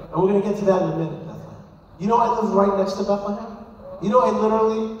 And we're going to get to that in a minute, Bethlehem. You know I live right next to Bethlehem? You know I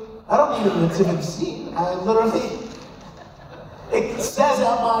don't need a nativity scene. It says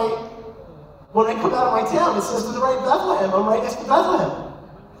when I come out of my town, it says to the right Bethlehem. I'm right next to Bethlehem.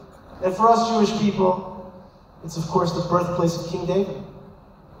 And for us Jewish people, it's of course the birthplace of King David.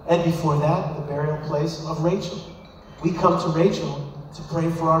 And before that, the burial place of Rachel. We come to Rachel to pray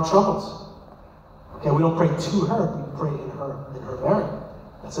for our troubles. Okay, we don't pray to her, we pray in her burial.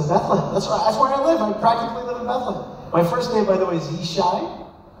 That's in Bethlehem. That's where I live. I practically live in Bethlehem. My first name, by the way, is Yishai,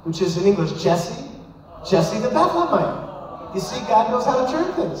 which is in English Jesse. Jesse the Bethlehemite. You see, God knows how to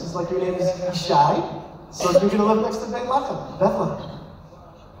turn things. He's like, your name is Yishai, so you're going to live next to Bethlehem.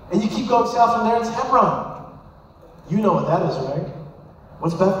 And you keep going south from there, it's Hebron. You know what that is, right?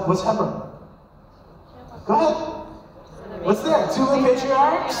 What's Hebron? Go ahead. What's there? 2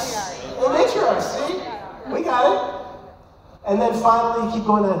 patriarchs? The matriarchs, see? We got it. And then finally, you keep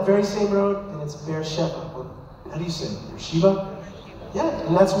going that very same road, and it's Bereshit. How do you say it? Beersheba? Yeah,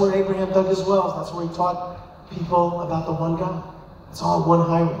 and that's where Abraham dug his wells. That's where he taught people about the one God. It's all one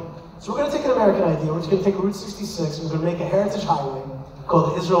highway. So we're going to take an American idea. We're just going to take Route 66, and we're going to make a heritage highway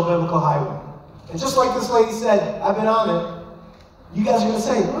called the Israel Biblical Highway. And just like this lady said, I've been on it, you guys are going to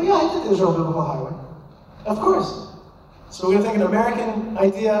say, oh yeah, I did the Israel Biblical Highway. Of course. So we're going to take an American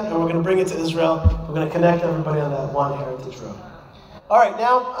idea, and we're going to bring it to Israel. We're going to connect everybody on that one heritage road. All right,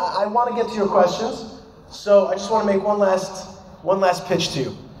 now I want to get to your questions. So I just want to make one last pitch to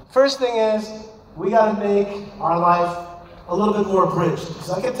you. First thing is, we got to make our life a little bit more bridged.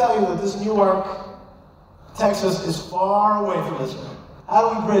 Because I can tell you that this Newark, Texas is far away from Israel. How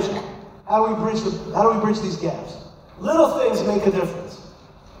do we bridge it? How do we bridge these gaps? Little things make a difference.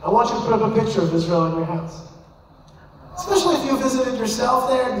 I want you to put up a picture of Israel in your house. Especially if you visited yourself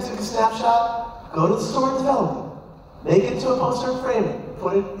there and you took a snapshot, go to the store and develop it. Make it into a poster and frame it.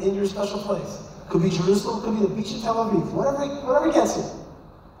 Put it in your special place. Could be Jerusalem, could be the beach of Tel Aviv, whatever gets you.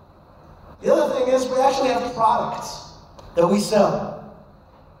 The other thing is we actually have products that we sell.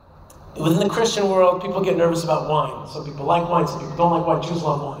 Within the Christian world, people get nervous about wine. Some people like wine, some people don't like wine. Jews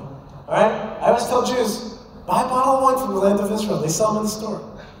love wine. All right? I always tell Jews, Buy a bottle of wine from the land of Israel. They sell them in the store.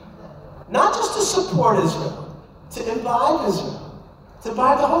 Not just to support Israel, to imbibe Israel, to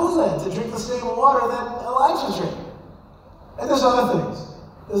buy the Holy Land, to drink the same water that Elijah drank. And there's other things.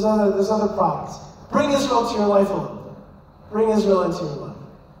 There's other products. Bring Israel to your life a little bit. Bring Israel into your life.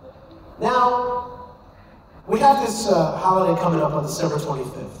 Now, we have this holiday coming up on December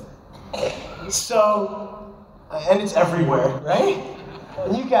 25th. So, and it's everywhere, right?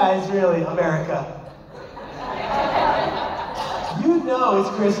 And you guys, really, America, you know it's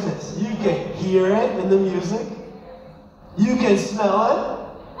Christmas. You can hear it in the music. You can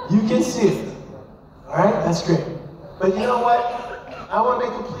smell it. You can see it. All right? That's great. But you know what? I want to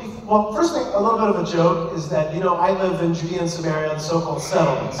make a plea. Well, first thing, a little bit of a joke is that, I live in Judea and Samaria, the so-called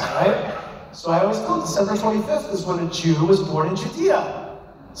settlements, right? So I always call December 25th is when a Jew was born in Judea.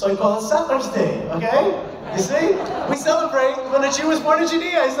 So I call it Settlers' Day, okay? You see? We celebrate when a Jew was born in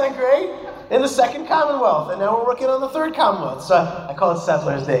Judea. Isn't that great? In the Second Commonwealth. And now we're working on the Third Commonwealth. So I call it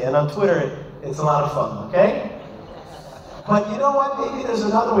Settlers' Day. And on Twitter, it's a lot of fun, okay? But you know what? Maybe there's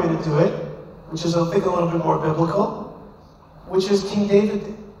another way to do it, which is, I think, a little bit more biblical, which is King David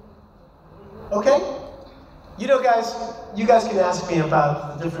Day. Okay? You guys can ask me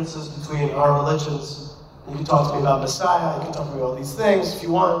about the differences between our religions. You can talk to me about Messiah. You can talk to me about all these things if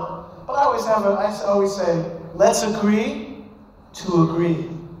you want. But I always say, let's agree to agree.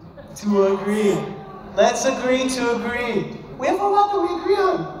 To agree. Let's agree to agree. We have a lot that we agree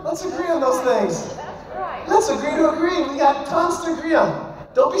on. Let's agree on those things. Let's agree to agree. We got tons to agree on.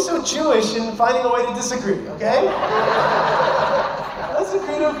 Don't be so Jewish in finding a way to disagree, okay? Let's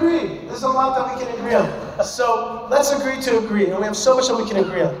agree to agree. There's a lot that we can agree on. So let's agree to agree. And we have so much that we can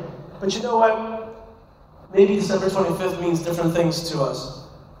agree on. But you know what? Maybe December 25th means different things to us.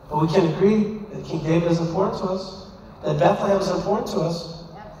 But we can agree that King David is important to us, that Bethlehem is important to us,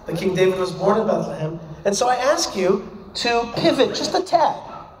 that King David was born in Bethlehem. And so I ask you to pivot just a tad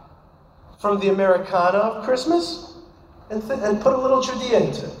from the Americana of Christmas and put a little Judea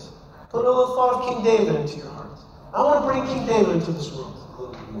into it. Put a little thought of King David into your heart. I want to bring King David into this world a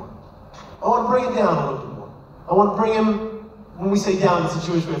little bit more. I want to bring him down a little bit more. I want to bring him, when we say down, it's a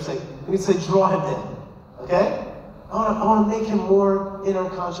Jewish way of saying, we say draw him down. Okay? I want to make him more in our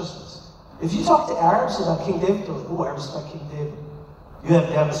consciousness. If you talk to Arabs about King David, they're like, oh, I respect King David. You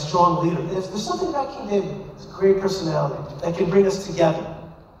have a strong leader. There's something about King David. It's a great personality that can bring us together.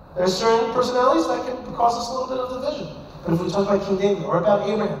 There are certain personalities that can cause us a little bit of division. But if we talk about King David or about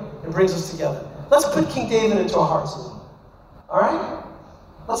Abraham, it brings us together. Let's put King David into our hearts a little. All right?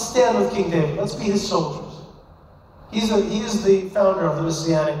 Let's stand with King David. Let's be his soldiers. He is the founder of the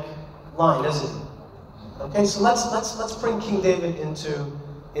Messianic line, isn't he? Okay, so let's bring King David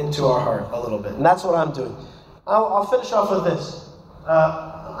into our heart a little bit, and that's what I'm doing. I'll finish off with this.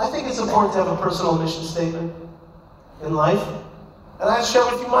 I think it's important to have a personal mission statement in life, and I share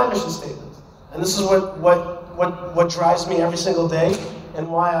with you my mission statement. And this is what drives me every single day, and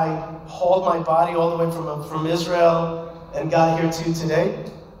why I hauled my body all the way from Israel and got here to today.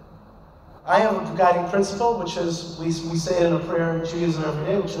 I have a guiding principle, which is we say it in a prayer in Judaism every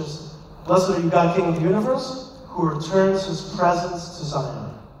day, which is, "Blessed are you, God, King of the universe, who returns his presence to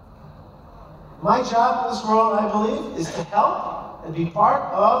Zion." My job in this world, I believe, is to help and be part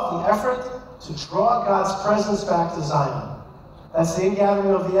of the effort to draw God's presence back to Zion. That's the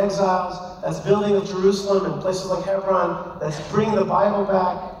ingathering of the exiles, that's building of Jerusalem and places like Hebron, that's bringing the Bible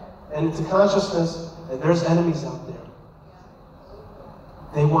back and into consciousness, and there's enemies out there.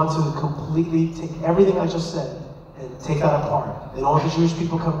 They want to completely take everything I just said and take that apart. They don't want the Jewish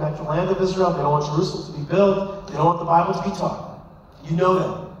people coming back to the land of Israel. They don't want Jerusalem to be built. They don't want the Bible to be taught. You know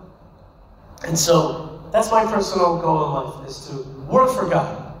that. And so that's my personal goal in life, is to work for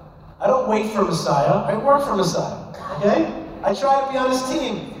God. I don't wait for Messiah. I work for Messiah. Okay? I try to be on his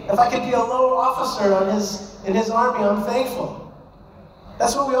team. If I could be a lower officer in his army, I'm thankful.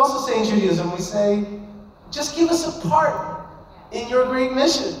 That's what we also say in Judaism. We say, just give us a part in your great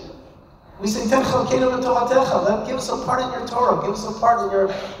mission. We say, give us a part in your Torah. Give us a part in your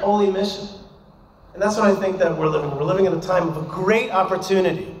holy mission. And that's what I think that we're living. We're living in a time of a great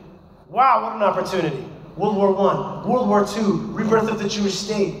opportunity. Wow, what an opportunity. World War I, World War II, rebirth of the Jewish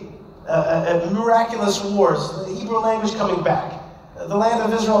state, miraculous wars, the Hebrew language coming back, the land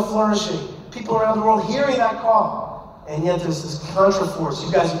of Israel flourishing, people around the world hearing that call. And yet there's this contra-force.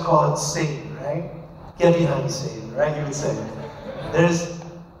 You guys would call it Satan, right? Get behind Satan, right? You would say.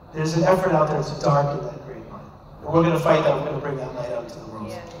 There's an effort out there to darken that great light. And we're going to fight that. We're going to bring that light out to the world.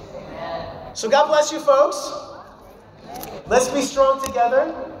 Yeah. So God bless you, folks. Let's be strong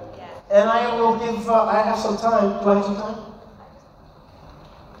together. And I will give, I have some time. Do I have some time?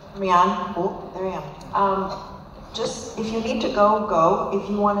 Am I on? Oh, there I am. Just, if you need to go, go. If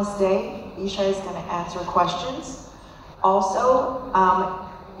you want to stay, Yishai is going to answer questions. Also,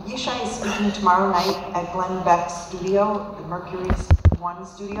 Yishai is speaking tomorrow night at Glenn Beck's studio, the Mercury One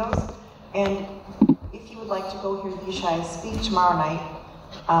Studios. And if you would like to go hear Yishai speak tomorrow night,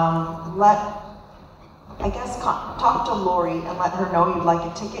 talk to Lori and let her know you'd like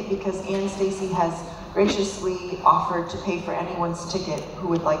a ticket, because Ann Stacy has graciously offered to pay for anyone's ticket who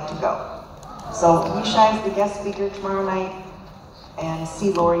would like to go. So Yishai is the guest speaker tomorrow night, and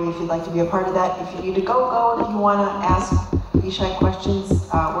see Lori if you'd like to be a part of that. If you need to go, go. If you want to ask Yishai questions,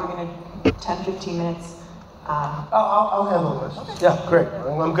 we're going to 10-15 minutes. I'll handle the questions. Yeah, great.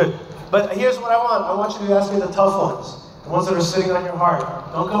 I'm good. But here's what I want. I want you to ask me the tough ones. The ones that are sitting on your heart.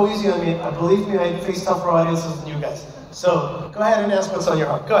 Don't go easy on me. Believe me, I face tougher audiences than you guys. So go ahead and ask what's on your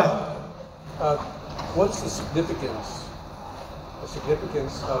heart. Go ahead. What's the significance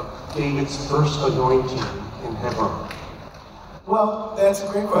of David's first anointing in Hebron? Well, that's a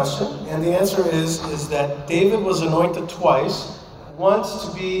great question. And the answer is that David was anointed twice. Once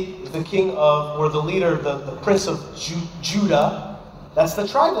to be the king of, or the leader, the prince of Judah. That's the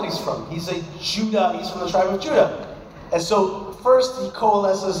tribe that he's from. He's from the tribe of Judah. And so first he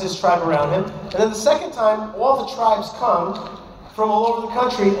coalesces his tribe around him, and then the second time all the tribes come from all over the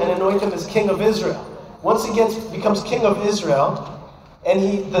country and anoint him as king of Israel. Once he becomes king of Israel, and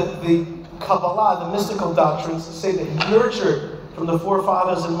the Kabbalah, the mystical doctrines, say that he nurtured from the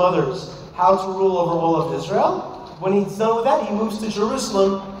forefathers and mothers how to rule over all of Israel. When he's done with that, he moves to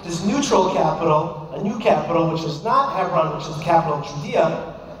Jerusalem, this neutral capital, a new capital, which is not Hebron, which is the capital of Judea.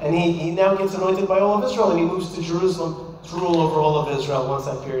 And he now gets anointed by all of Israel, and he moves to Jerusalem to rule over all of Israel once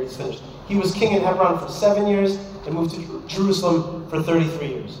that period is finished. He was king in Hebron for 7 years and moved to Jerusalem for 33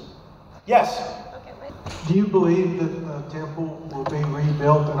 years. Yes? Do you believe that the temple will be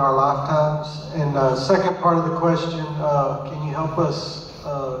rebuilt in our lifetimes? And second part of the question, can you help us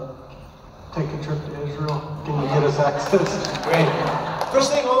take a trip to Israel? Can you get us access? Great.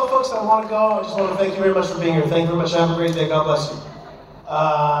 First thing, all the folks that want to go, I just want to thank you very much for being here. Thank you very much. Have a great day. God bless you.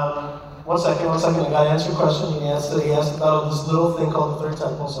 One second. I got to answer your question. He asked about this little thing called the third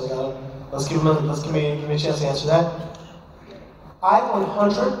temple, so let's give me a chance to answer that. I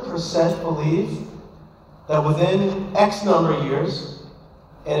 100% believe that within X number of years,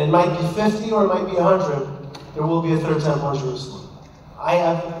 and it might be 50 or it might be 100, there will be a third temple in Jerusalem. I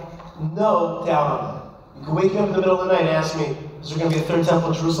have no doubt on that. You can wake me up in the middle of the night and ask me, is there going to be a third temple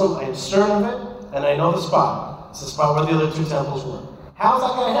in Jerusalem? I am certain of it, and I know the spot. It's the spot where the other two temples were. How is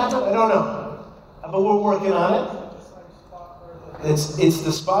that going to happen? I don't know. But we're working on it. It's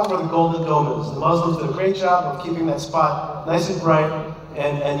the spot where the Golden Dome is. The Muslims did a great job of keeping that spot nice and bright,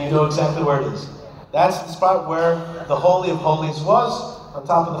 and you know exactly where it is. That's the spot where the Holy of Holies was, on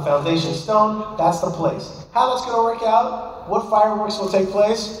top of the foundation stone. That's the place. How that's going to work out, what fireworks will take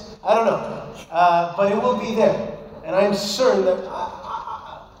place, I don't know. But it will be there. And I am certain that,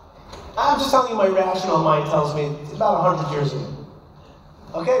 I'm just telling you, my rational mind tells me it's about 100 years ago.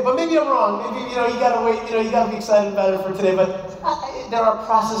 Okay, but maybe I'm wrong. Maybe, you gotta wait, you gotta be excited about it for today, but there are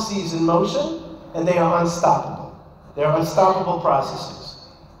processes in motion, and they are unstoppable. They are unstoppable processes.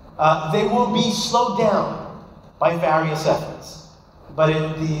 They will be slowed down by various efforts, but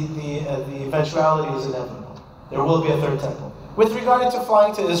the eventuality is inevitable. There will be a third temple. With regard to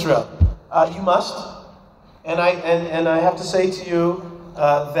flying to Israel, you must, and I have to say to you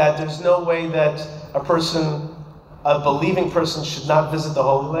that there's no way that a believing person should not visit the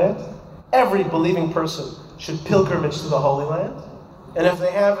Holy Land. Every believing person should pilgrimage to the Holy Land. And if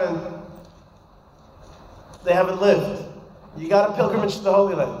they haven't lived. You got to pilgrimage to the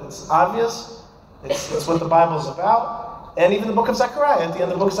Holy Land. It's obvious. It's what the Bible's about. And even the book of Zechariah, at the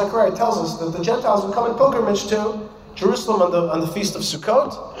end of the book of Zechariah, tells us that the Gentiles will come in pilgrimage to Jerusalem on the Feast of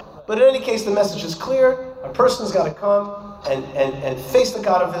Sukkot. But in any case, the message is clear. A person's got to come and face the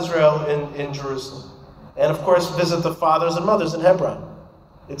God of Israel in Jerusalem. And of course, visit the fathers and mothers in Hebron.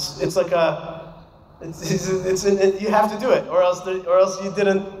 It's like you have to do it, or else you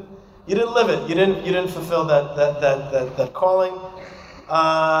didn't live it. You didn't fulfill that calling.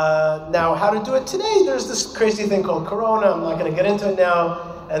 Now, how to do it today? There's this crazy thing called Corona. I'm not going to get into it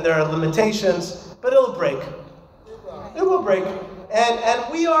now, and there are limitations, but it'll break. It will break,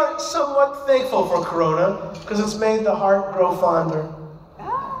 and we are somewhat thankful for Corona because it's made the heart grow fonder.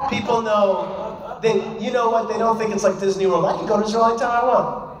 People know. You know what? They don't think it's like Disney World. I can go to Israel anytime I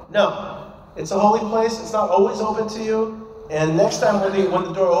want. No. It's a holy place. It's not always open to you. And next time when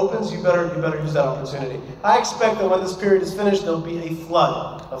the door opens, you better use that opportunity. I expect that when this period is finished, there'll be a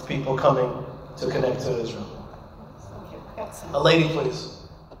flood of people coming to connect to Israel. A lady, please.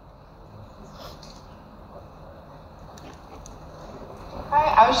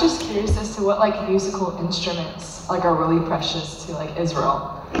 was just curious as to what like musical instruments like are really precious to like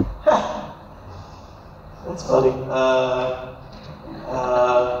Israel. That's funny.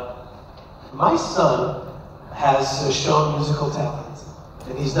 My son has shown musical talent,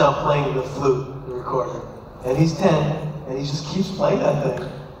 and he's now playing the flute, the recorder. And he's 10, and he just keeps playing that thing.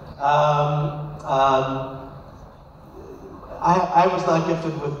 I was not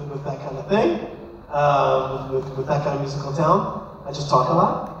gifted with that kind of thing, with that kind of musical talent. I just talk a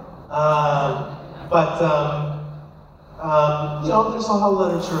lot. There's a whole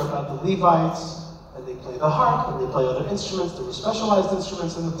literature about the Levites, and they play the harp, and they play other instruments. There were specialized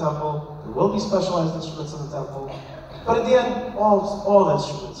instruments in the temple. There will be specialized instruments in the temple. But at the end, all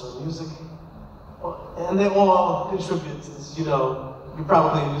instruments are music, and they all contribute. As you know, you're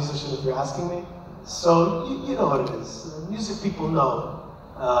probably a musician if you're asking me. So you know what it is. Music people know.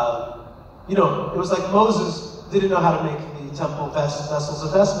 It was like Moses didn't know how to make the temple vessels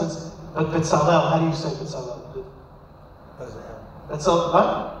of vestments, but Bezalel, how do you say Bezalel? Bezalel,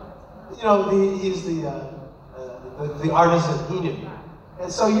 what? He's the artisan, he knew.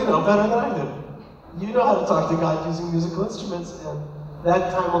 And so you know better than I do. You know how to talk to God using musical instruments, and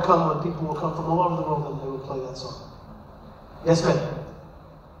that time will come when people will come from all over the world and they will play that song. Yes, ma'am?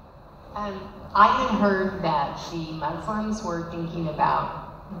 I had heard that the Muslims were thinking about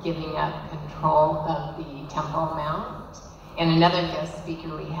giving up control of the Temple Mount, and another guest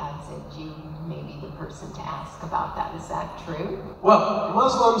speaker we had said you may be the person to ask about that. Is that true? Well,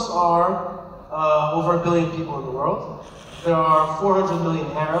 Muslims are over 1 billion people in the world. There are 400 million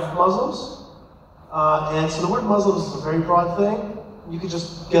Arab Muslims. And so the word Muslims is a very broad thing. You could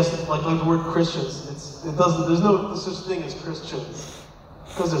just guess like the word Christians. There's no such thing as Christians.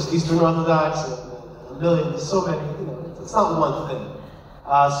 Because there's Eastern Orthodox and a million, there's so many, it's not one thing.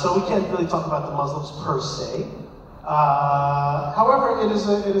 So we can't really talk about the Muslims per se. However, it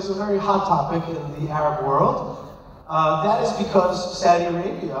is a very hot topic in the Arab world. That is because Saudi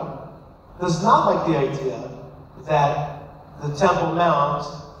Arabia does not like the idea that the Temple Mount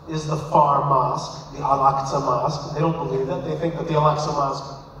is the far mosque, the Al-Aqsa Mosque. They don't believe that. They think that the Al-Aqsa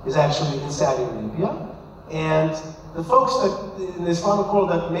Mosque is actually in Saudi Arabia. And the folks in the Islamic world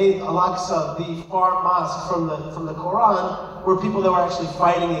that made Al-Aqsa the far mosque from the Quran were people that were actually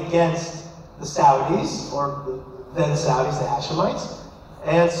fighting against the Saudis, or the then Saudis, the Hashemites.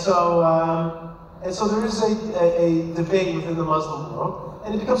 And so there is a debate within the Muslim world,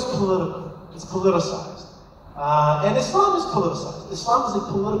 and it becomes political. It's politicized. And Islam is politicized. Islam is a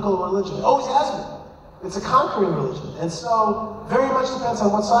political religion. It always has been. It's a conquering religion. And so very much depends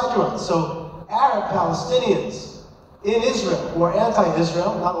on what side you're on. So Arab Palestinians in Israel who are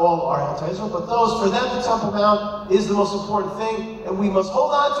anti-Israel, not all are anti-Israel, but those, for them, the Temple Mount is the most important thing, and we must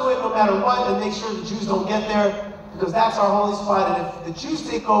hold on to it no matter what and make sure the Jews don't get there, because that's our holy spot. And if the Jews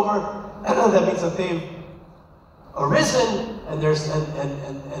take over, that means that they've arisen and they're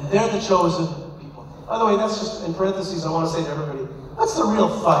the chosen people. By the way, that's just in parentheses. I want to say to everybody, what's the real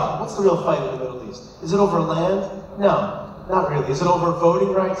fight? What's the real fight in the Middle East? Is it over land? No, not really. Is it over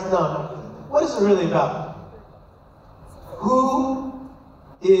voting rights? No, not really. What is it really about? Who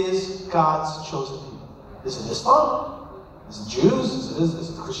is God's chosen people? Is it Islam? Is it Jews? Is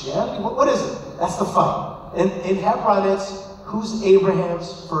it Christianity? What is it? That's the fight. In Hebron, it's who's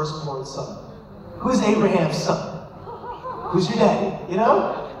Abraham's firstborn son? Who's Abraham's son? Who's your daddy? You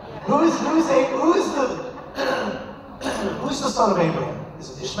know? Who's the son of Abraham? Is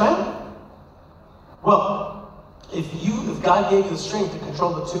it Ishmael? Well, if God gave you the strength to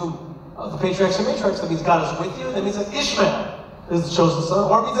control the tomb of the patriarchs and matriarchs, that means God is with you. That means that Ishmael is the chosen son,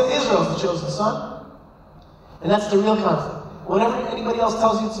 or it means that Israel is the chosen son. And that's the real conflict. Whenever anybody else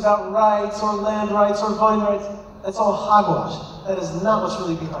tells you it's about rights or land rights or voting rights, that's all hogwash. That is not what's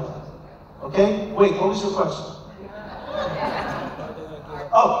really behind it. Okay? Wait, what was your question?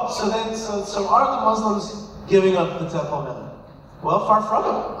 Oh, so are the Muslims giving up the Temple Mount? Well, far from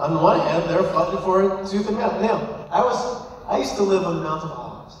it. On the one hand, they're fighting for it tooth and nail. I used to live on the Mount of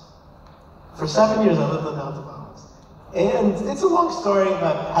Olives. For 7 years, I lived on the Mount of Olives. And it's a long story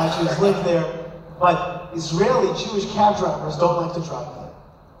about how Jews live there, but Israeli Jewish cab drivers don't like to drive there.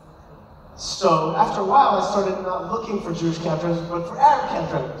 So after a while, I started not looking for Jewish cab drivers, but for Arab cab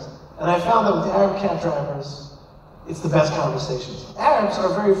drivers. And I found that with Arab cab drivers, it's the best conversations. Arabs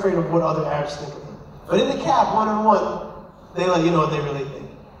are very afraid of what other Arabs think of them. But in the cab, one-on-one, they let you know what they really think.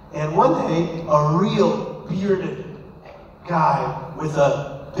 And one day, a real bearded guy with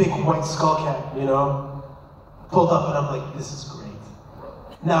a big white skull cap, pulled up, and I'm like, this is great.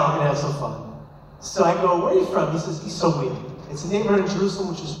 Now we're gonna have some fun. So I go, where are you from? He says, Isawiyah. It's a neighborhood in Jerusalem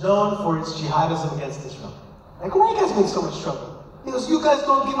which is known for its jihadism against Israel. I go, why are you guys making so much trouble? He goes, you guys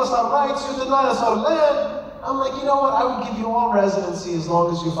don't give us our rights, you deny us our land. I'm like, you know what, I would give you all residency as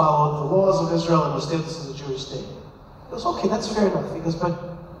long as you follow the laws of Israel and understand this is a Jewish state. He goes, okay, that's fair enough. He goes, but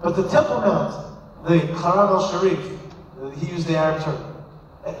the Temple Mount, the Haram al-Sharif, he used the Arab term,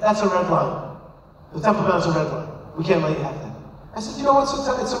 that's a red line. The Temple Mount's a red line. We can't let you have that. I said, you know what,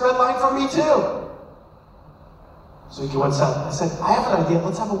 it's a red line for me too. So he went silent. I said, I have an idea,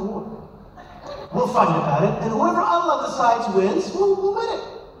 let's have a war. We'll fight about it, and whoever Allah decides wins, we'll win it.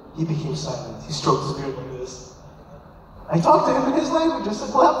 He became silent. He stroked his beard like this. I talked to him in his language. I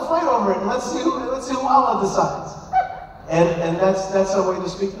said, we'll have a fight over it, and let's see who Allah decides. And that's our way to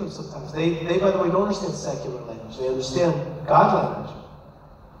speak to them sometimes. They by the way, don't understand secular language. They understand God language.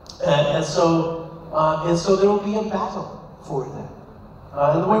 And so there will be a battle for that.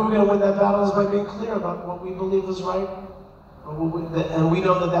 And the way we're going to win that battle is by being clear about what we believe is right. And we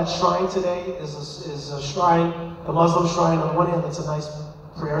know that shrine today is a shrine, the Muslim shrine. On the one hand, it's a nice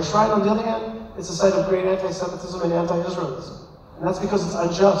prayer shrine. On the other hand, it's a site of great anti-Semitism and anti-Israelism. And that's because it's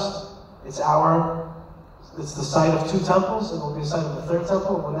unjust. It's the site of 2 temples, and it will be a site of the 3rd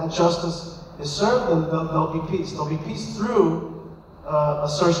temple. When that justice is served, then there'll be peace. There'll be peace through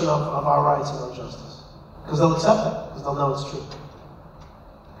assertion of our rights and our justice. Because they'll accept it, because they'll know it's true.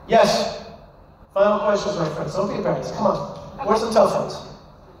 Yes? Final questions, my friends. Don't be embarrassed. Come on. Where's the telephones?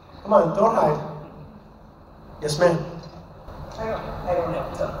 Come on, don't hide. Yes, ma'am. I don't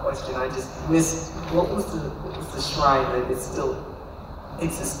have a tough question. I just missed what was the shrine that is still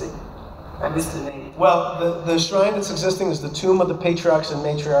existing? I missed the name. Well, the shrine that's existing is the tomb of the patriarchs and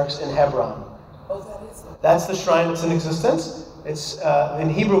matriarchs in Hebron. Oh, that is it. That's the shrine that's in existence. It's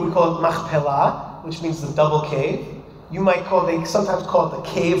in Hebrew we call it Machpelah, which means the double cave. They sometimes call it the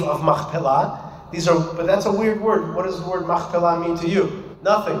cave of Machpelah. But that's a weird word. What does the word Machpelah mean to you?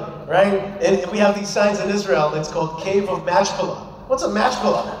 Nothing, right? And we have these signs in Israel. It's called Cave of Machpelah. What's a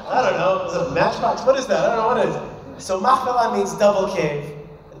Machpelah? I don't know. Is it a matchbox? What is that? I don't know what it is. So Machpelah means double cave,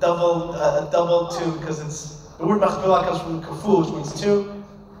 a double tomb, because the word Machpelah comes from kafu, which means two.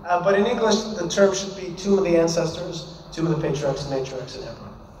 But in English, the term should be tomb of the ancestors, tomb of the patriarchs and matriarchs in Hebron.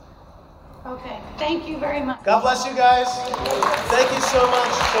 Okay, thank you very much. God bless you guys. Thank you so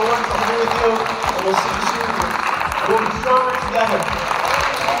much. So wonderful to be with you. And we'll see you soon. We'll be stronger together.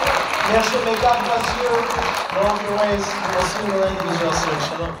 Yeshua, may God bless you in all of your ways. And we'll see you in the land of Israel soon.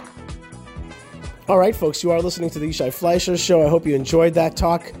 Shalom. All right, folks, you are listening to the Yishai Fleisher Show. I hope you enjoyed that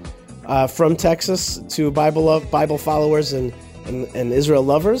talk from Texas to Bible followers and Israel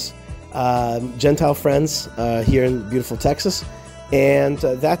lovers, Gentile friends here in beautiful Texas. And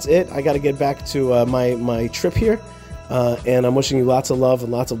that's it. I got to get back to my trip here. And I'm wishing you lots of love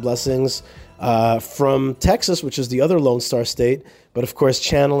and lots of blessings from Texas, which is the other Lone Star State, but of course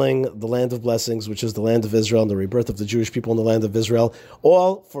channeling the land of blessings, which is the land of Israel and the rebirth of the Jewish people in the land of Israel,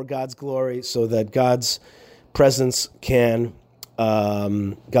 all for God's glory, so that God's presence can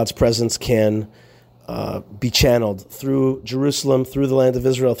be channeled through Jerusalem, through the land of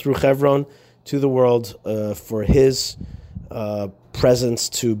Israel, through Hebron, to the world, for His presence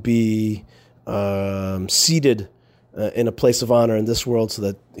to be seated in a place of honor in this world, so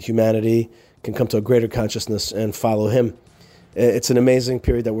that humanity can come to a greater consciousness and follow Him. It's an amazing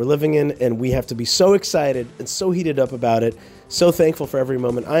period that we're living in, and we have to be so excited and so heated up about it, so thankful for every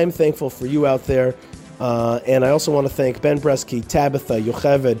moment. I am thankful for you out there, and I also want to thank Ben Bresky, Tabitha,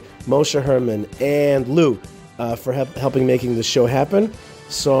 Yocheved, Moshe Herman, and Lou for helping making this show happen.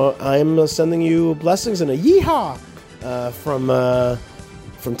 So I'm sending you blessings and a yeehaw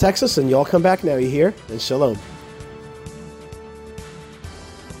from Texas, and y'all come back now, you hear? And shalom.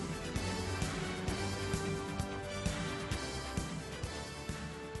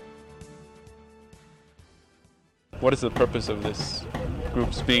 What is the purpose of this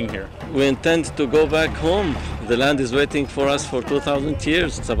group's being here? We intend to go back home. The land is waiting for us for 2,000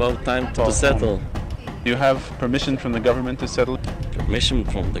 years. It's about time to settle. Do you have permission from the government to settle? Permission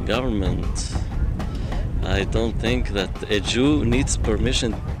from the government? I don't think that a Jew needs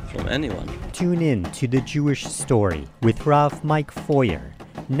permission from anyone. Tune in to The Jewish Story with Rav Mike Feuer,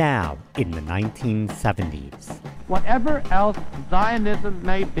 now in the 1970s. Whatever else Zionism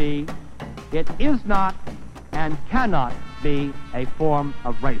may be, it is not and cannot be a form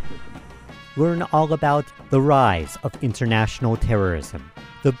of racism. Learn all about the rise of international terrorism,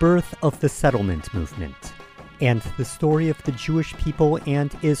 the birth of the settlement movement, and the story of the Jewish people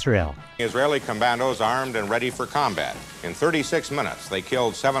and Israel. Israeli commandos armed and ready for combat. In 36 minutes, they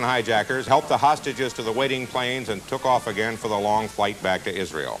killed 7 hijackers, helped the hostages to the waiting planes, and took off again for the long flight back to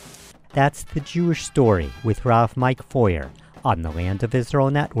Israel. That's The Jewish Story with Rav Mike Feuer on the Land of Israel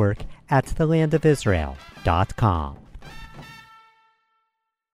Network at thelandofisrael.com.